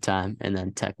to overtime, and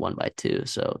then Tech won by 2,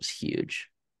 so it was huge.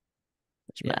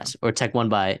 It's Yeah. massive. Or Tech won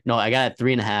by no, I got it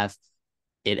 3.5.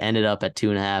 It ended up at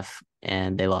 2.5,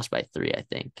 and they lost by 3. I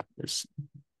think it was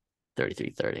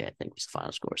 33-30. I think was the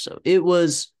final score. So it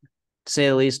was, to say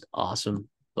the least, awesome.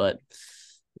 But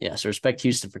yeah, so respect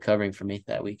Houston for covering for me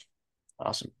that week.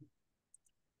 Awesome.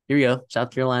 Here we go.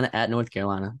 South Carolina at North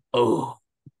Carolina. Oh,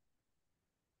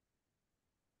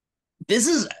 this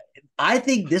is, I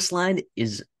think this line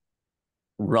is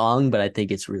wrong, but I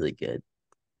think it's really good.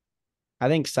 I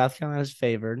think South Carolina is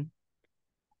favored,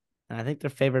 and I think they're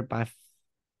favored by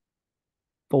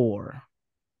 4.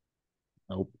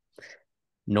 Nope.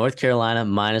 North Carolina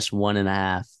minus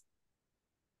 1.5.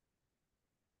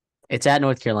 It's at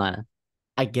North Carolina.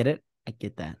 I get it. I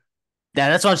get that.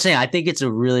 That's what I'm saying. I think it's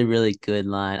a really, really good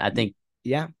line. I think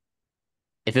Yeah.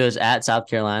 if it was at South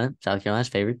Carolina's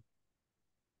favored.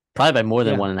 Probably by more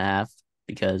than Yeah. 1.5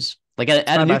 because like It's at a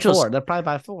probably by neutral, 4. They're probably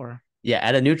by 4. yeah,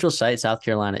 at a neutral site, South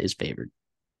Carolina is favored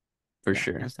for Yeah.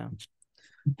 sure, Hands down.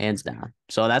 hands down.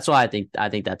 So that's why I think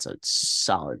that's a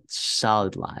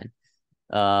solid line.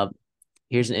 Uh,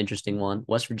 Here's an interesting one: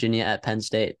 West Virginia at Penn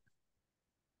State.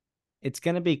 It's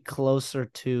going to be closer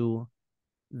to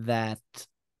that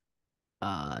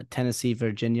Tennessee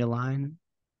Virginia line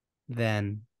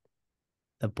than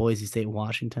the Boise State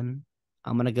Washington.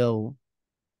 I'm going to go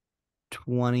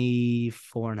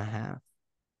 24.5.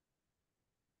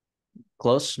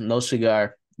 Close, no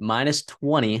cigar. Minus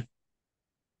 20,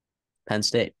 Penn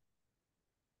State.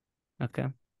 Okay.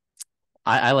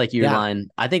 I like your Yeah. line.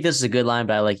 I think this is a good line,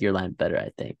 but I like your line better.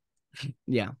 I think.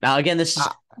 Yeah. Now again, this is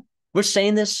Uh, we're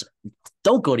saying this.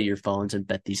 Don't go to your phones and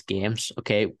bet these games.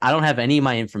 Okay. I don't have any of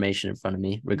my information in front of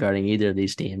me regarding either of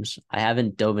these teams. I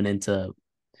haven't dove into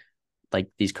like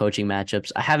these coaching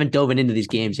matchups. I haven't dove into these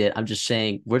games yet. I'm just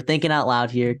saying we're thinking out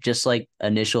loud here, just like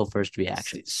initial first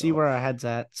reaction. see So where our heads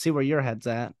at. See where your head's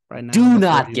at right now do before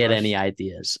not you get any rush.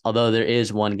 ideas. Although there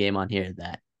is one game on here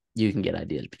that you can get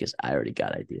ideas because I already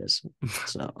got ideas.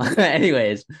 So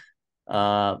anyways,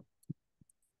 uh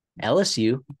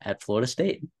LSU at Florida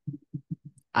State.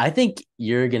 I think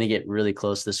you're gonna get really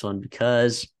close this one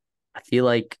because I feel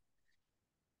like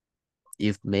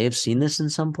you may have seen this in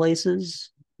some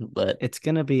places. but It's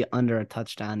gonna be under a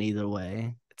touchdown either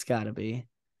way. It's gotta be.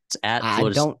 it's at I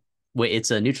Florida. don't. Wait,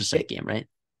 it's a neutral site It, game, right?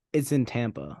 it's in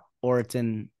Tampa or it's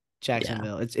in Yeah,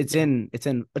 Jacksonville. It's yeah, in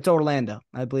it's Orlando.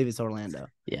 I believe it's Orlando.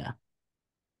 yeah.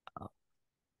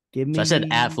 Give So I said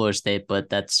at me Florida State, but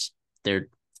that's they're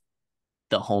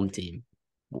the home team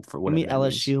for give whatever me that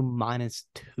means. LSU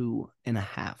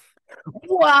 -2.5.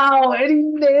 Wow, and he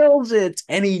nails it.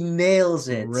 And he nails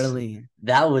it. Really?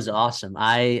 That was awesome.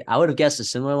 I would have guessed a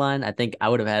similar line. I think I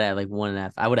would have had it at like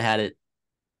 1.5. I would have had it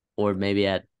or maybe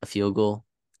at a field goal.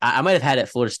 I might have had it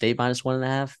Florida State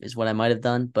 -1.5 is what I might have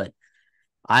done, but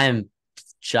I am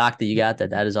shocked that you got that.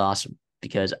 That is awesome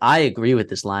because I agree with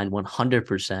this line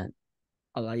 100%.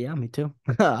 Oh yeah, me too.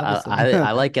 I, Obviously. I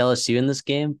I like LSU in this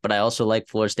game, but I also like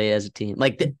Florida State as a team.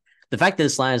 Like the fact that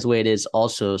this line is the way it is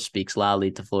also speaks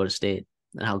loudly to Florida State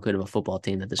and how good of a football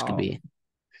team that this could Oh be.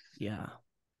 yeah.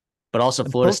 But also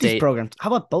Florida Both these State. programs. How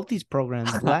about both these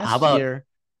programs? How Last about year,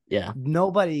 yeah,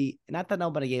 nobody, not that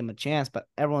nobody gave him a chance, but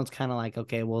everyone's kind of like,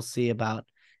 okay, we'll see about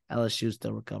LSU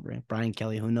still recovering. Brian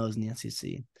Kelly, who knows in the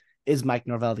SEC? Is Mike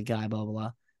Norvell the guy? Blah, blah,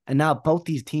 blah. And now both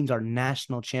these teams are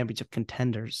national championship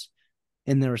contenders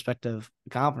in their respective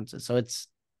conferences. So it's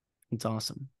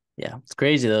awesome. yeah. It's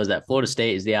crazy though is that Florida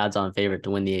State is the odds-on favorite to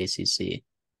win the ACC,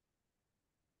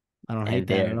 I don't and hate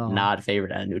that at they're all. not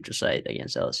favored at a neutral site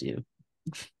against LSU.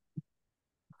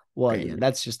 Well, yeah, Crazy.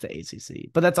 that's just the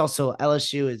ACC, but that's also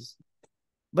LSU is,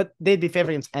 but they'd be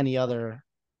favored against any other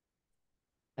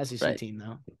SEC Right. team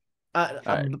though. All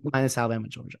right. Minus Alabama,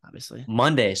 Georgia, obviously.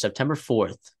 Monday, September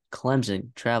 4th,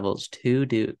 Clemson travels to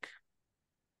Duke.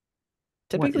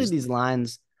 What Typically, is these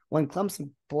lines when Clemson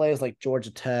plays like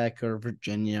Georgia Tech or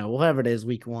Virginia, whatever it is,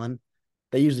 week one,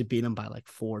 they usually beat them by like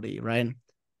 40, right?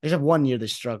 Except one year they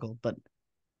struggled, but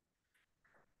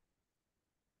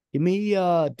give me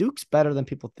Duke's better than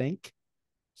people think.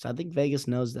 So I think Vegas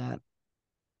knows that.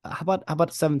 How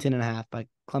about 17.5 by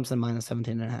Clemson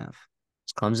 -17.5?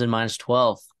 it's Clemson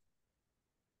 -12?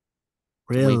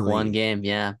 Week one Really? game.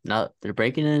 Yeah. Now they're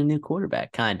breaking in a new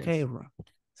quarterback, kind of. Okay. No,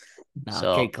 K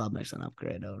So Club makes an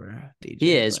upgrade over he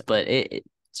DJ, is, but but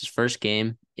it's his first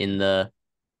game in the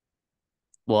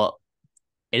well,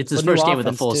 it's his but new first game of the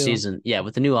offense full too. season. Yeah,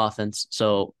 with the new offense.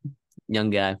 So young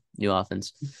guy, new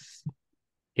offense.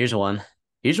 Here's one.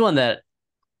 Here's one that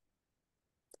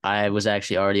I was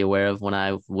actually already aware of when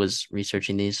I was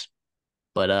researching these.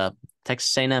 But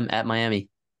Texas A&M at Miami,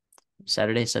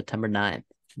 Saturday, September 9th.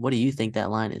 What do you think that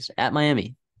line is? At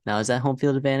Miami. Now, is that home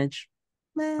field advantage?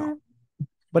 No. Man.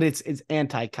 But it's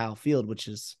anti Kyle Field, which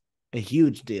is a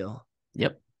huge deal.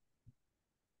 Yep.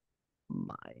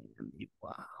 Miami.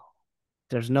 Wow.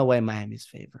 There's no way Miami's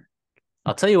favored.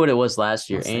 I'll tell you what it was last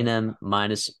year. I'll say it. A&M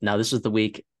minus. Now, this is the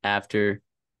week after,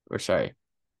 or sorry,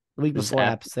 The week this is before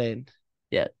after. App State.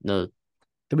 Yeah, no, I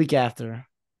The week after.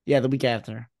 Yeah, the week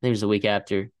after. think it was the week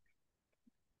after.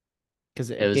 Because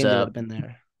It the was game day would have been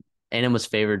there. A&M was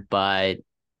favored by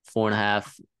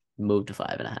 4.5, moved to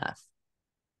 5.5.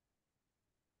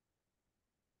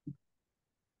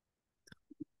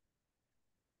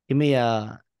 Give me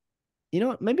you know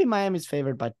what? Maybe Miami's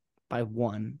favored by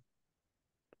one.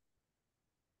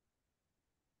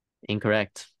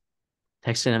 Incorrect.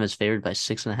 Texas A&M is favored by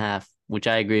 6.5, which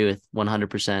I agree with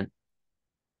 100%.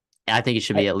 I think it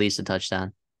should I, be at least a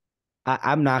touchdown.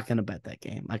 I'm not gonna bet that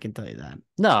game. I can tell you that.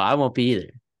 No, I won't be either.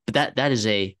 But that is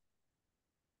a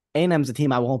A&M's a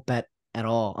team I won't bet at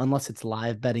all unless it's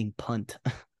live betting punt.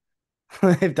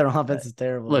 If their offense is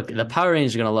terrible, look. The dude. Power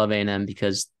Rangers are gonna love A&M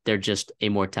because they're just a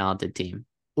more talented team,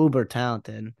 Uber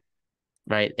talented.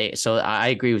 right? So I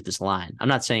agree with this line. I'm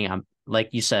not saying I'm like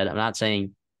you said. I'm not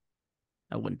saying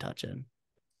I wouldn't touch it.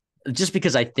 just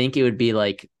because I think it would be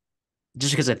like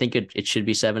just because I think it should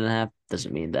be 7.5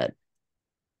 doesn't mean that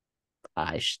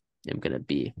am gonna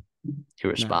be No.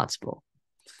 irresponsible.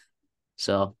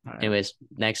 So, All right. anyways,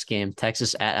 next game,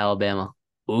 Texas at Alabama.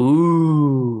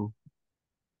 Ooh,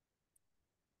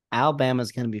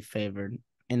 Alabama's gonna be favored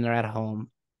and they're at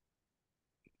home.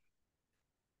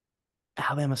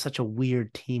 Alabama's such a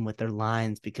weird team with their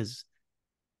lines because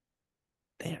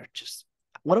they are just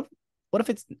what if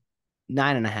it's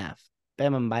 9.5?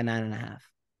 Bama by 9.5.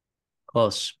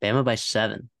 close. Bama by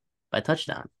 7 by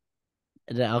touchdown.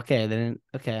 Okay, they didn't.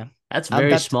 Okay, That's very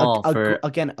that's small for.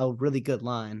 again a really good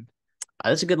line,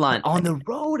 That's a good but line. on the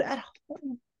road at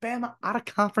home, Bama out of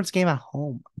conference game at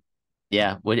home.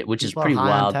 Yeah, which is People are pretty high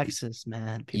on wild. Texas,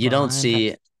 man. You People are don't high on see.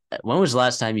 Texas. When was the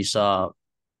last time you saw?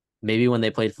 Maybe when they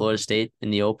played Florida State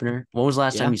in the opener. When was the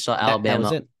last time Yeah, you saw that was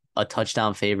Alabama it. a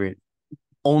touchdown favorite?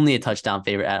 Only a touchdown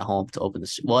favorite at home to open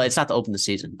the. Well, it's not to open the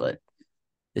season, but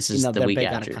This is the they're week big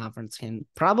on a after. conference game.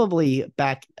 Probably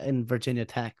back in Virginia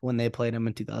Tech when they played them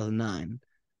in 2009.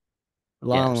 A Yeah,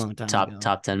 long, long time ago.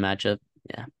 top 10 matchup.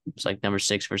 Yeah, it's like number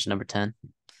 6 versus number 10.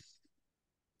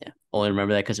 Yeah, only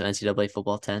remember that because of NCAA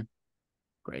football 10.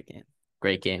 Great game.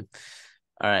 Great game.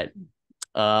 All right,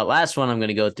 last one I'm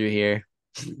gonna go through here,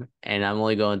 and I'm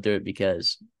only going through it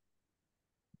because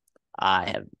I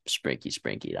have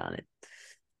sprinky on it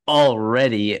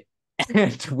already,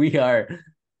 and we are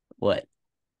what,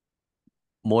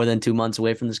 more than 2 months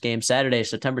away from this game. Saturday,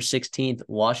 September 16th,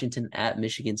 Washington at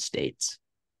Michigan State.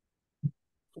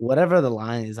 Whatever the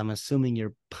line is, I'm assuming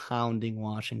you're pounding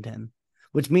Washington,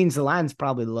 which means the line's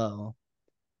probably lower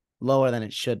than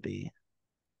it should be.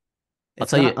 I'll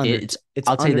It's tell you, not under. It's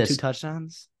I'll tell you under two this.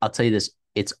 touchdowns. I'll tell you this.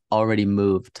 It's already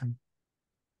moved.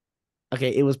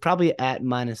 Okay, it was probably at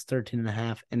minus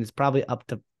 13.5, and it's probably up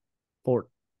to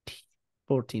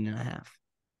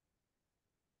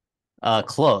 14.5.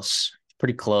 Close.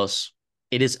 Pretty close.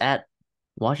 It is at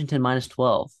Washington minus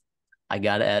 12. I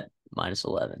got it at minus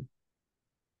 11.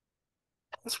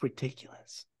 That's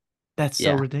ridiculous. That's so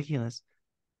Yeah. ridiculous.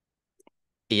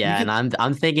 You Yeah, and could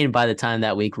I'm thinking by the time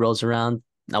that week rolls around,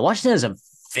 now Washington has a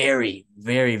very,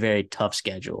 very, very tough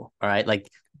schedule. All right. Like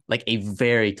a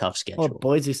very tough schedule.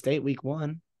 Boise State week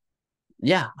 1.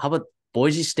 Yeah. How about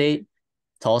Boise State,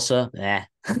 Tulsa?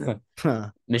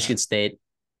 Michigan State.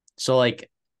 So like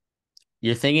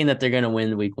you're thinking that they're gonna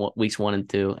win weeks 1 and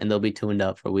 2, and they'll be tuned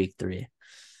up for week 3.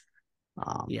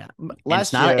 Yeah. And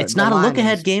Last year, it's the not a look line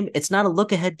ahead was game. It's not a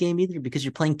look ahead game either because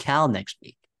you're playing Cal next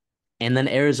week and then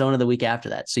Arizona the week after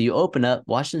that. So you open up.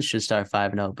 Washington should start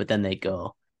 5-0, but then they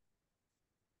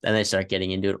start getting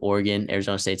into it. Oregon,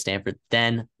 Arizona State, Stanford,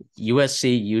 then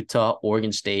USC, Utah,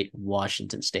 Oregon State,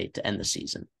 Washington State to end the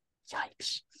season.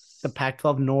 Yikes! the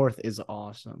Pac-12 North is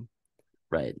awesome.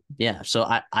 Right? Yeah. So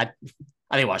I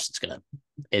think Washington's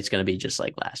it's gonna be just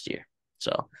like last year.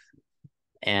 So,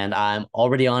 and I'm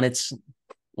already on it.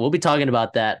 We'll be talking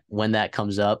about that when that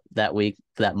comes up that week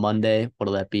for that Monday.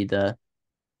 What'll that be? The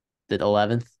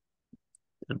 11th?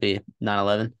 It'll be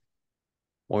 9/11.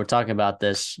 When we're talking about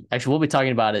this, actually, we'll be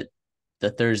talking about it the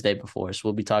Thursday before. So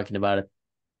we'll be talking about it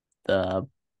the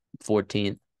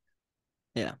 14th.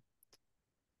 Yeah.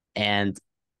 And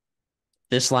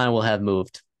this line will have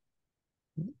moved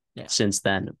since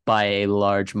then by a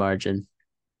large margin.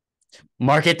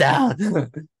 Mark it down.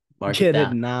 Get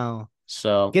it now.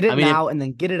 So Get it now and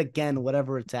then get it again,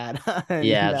 whatever it's at.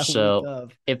 Yeah. So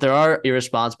if there are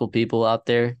irresponsible people out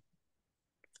there,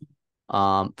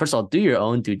 first of all, do your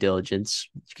own due diligence.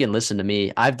 You can listen to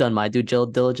me. I've done my due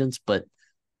diligence, and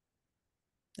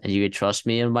you could trust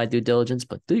me in my due diligence,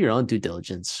 but do your own due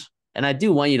diligence. And I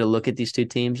do want you to look at these two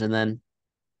teams and then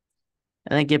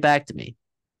get back to me.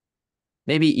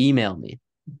 Maybe email me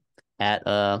at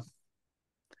the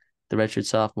Redshirt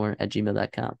Sophomore at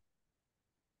gmail.com.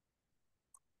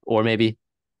 Or maybe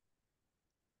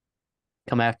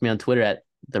come after me on Twitter at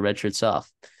the Redshirt Soph.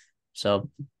 So,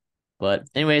 but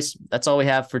anyways, that's all we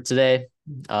have for today.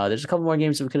 There's a couple more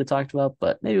games that we could have talked about,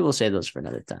 but maybe we'll save those for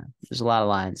another time. There's a lot of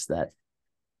lines that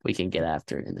we can get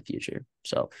after in the future.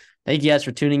 So thank you guys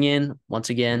for tuning in. Once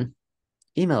again,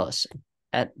 email us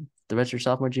at the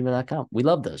redshirtsophomore@gmail.com. We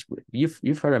love those.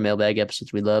 You've heard our mailbag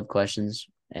episodes. We love questions,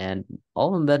 and all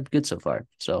of them have been good so far.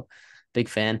 So big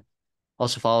fan.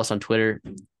 Also follow us on Twitter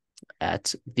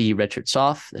at the Redshirt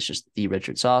Soph. That's just the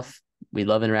Redshirt Soph. We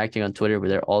love interacting on Twitter. We're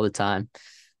there all the time.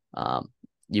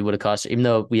 You would have caught us, even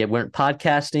though we weren't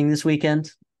podcasting this weekend,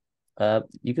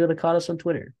 you could have caught us on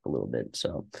Twitter a little bit.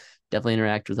 So definitely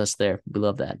interact with us there. We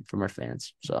love that from our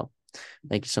fans. So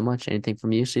thank you so much. Anything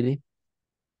from you, CD?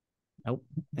 Nope.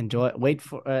 Enjoy it. Wait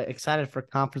for excited for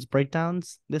conference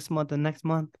breakdowns this month and next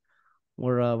month.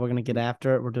 We're gonna get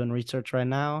after it. We're doing research right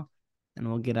now, and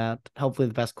we'll get out hopefully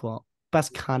the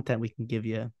best content we can give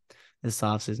you this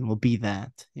offseason will be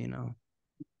that,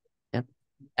 Yep.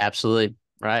 Absolutely.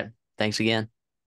 All right. Thanks again.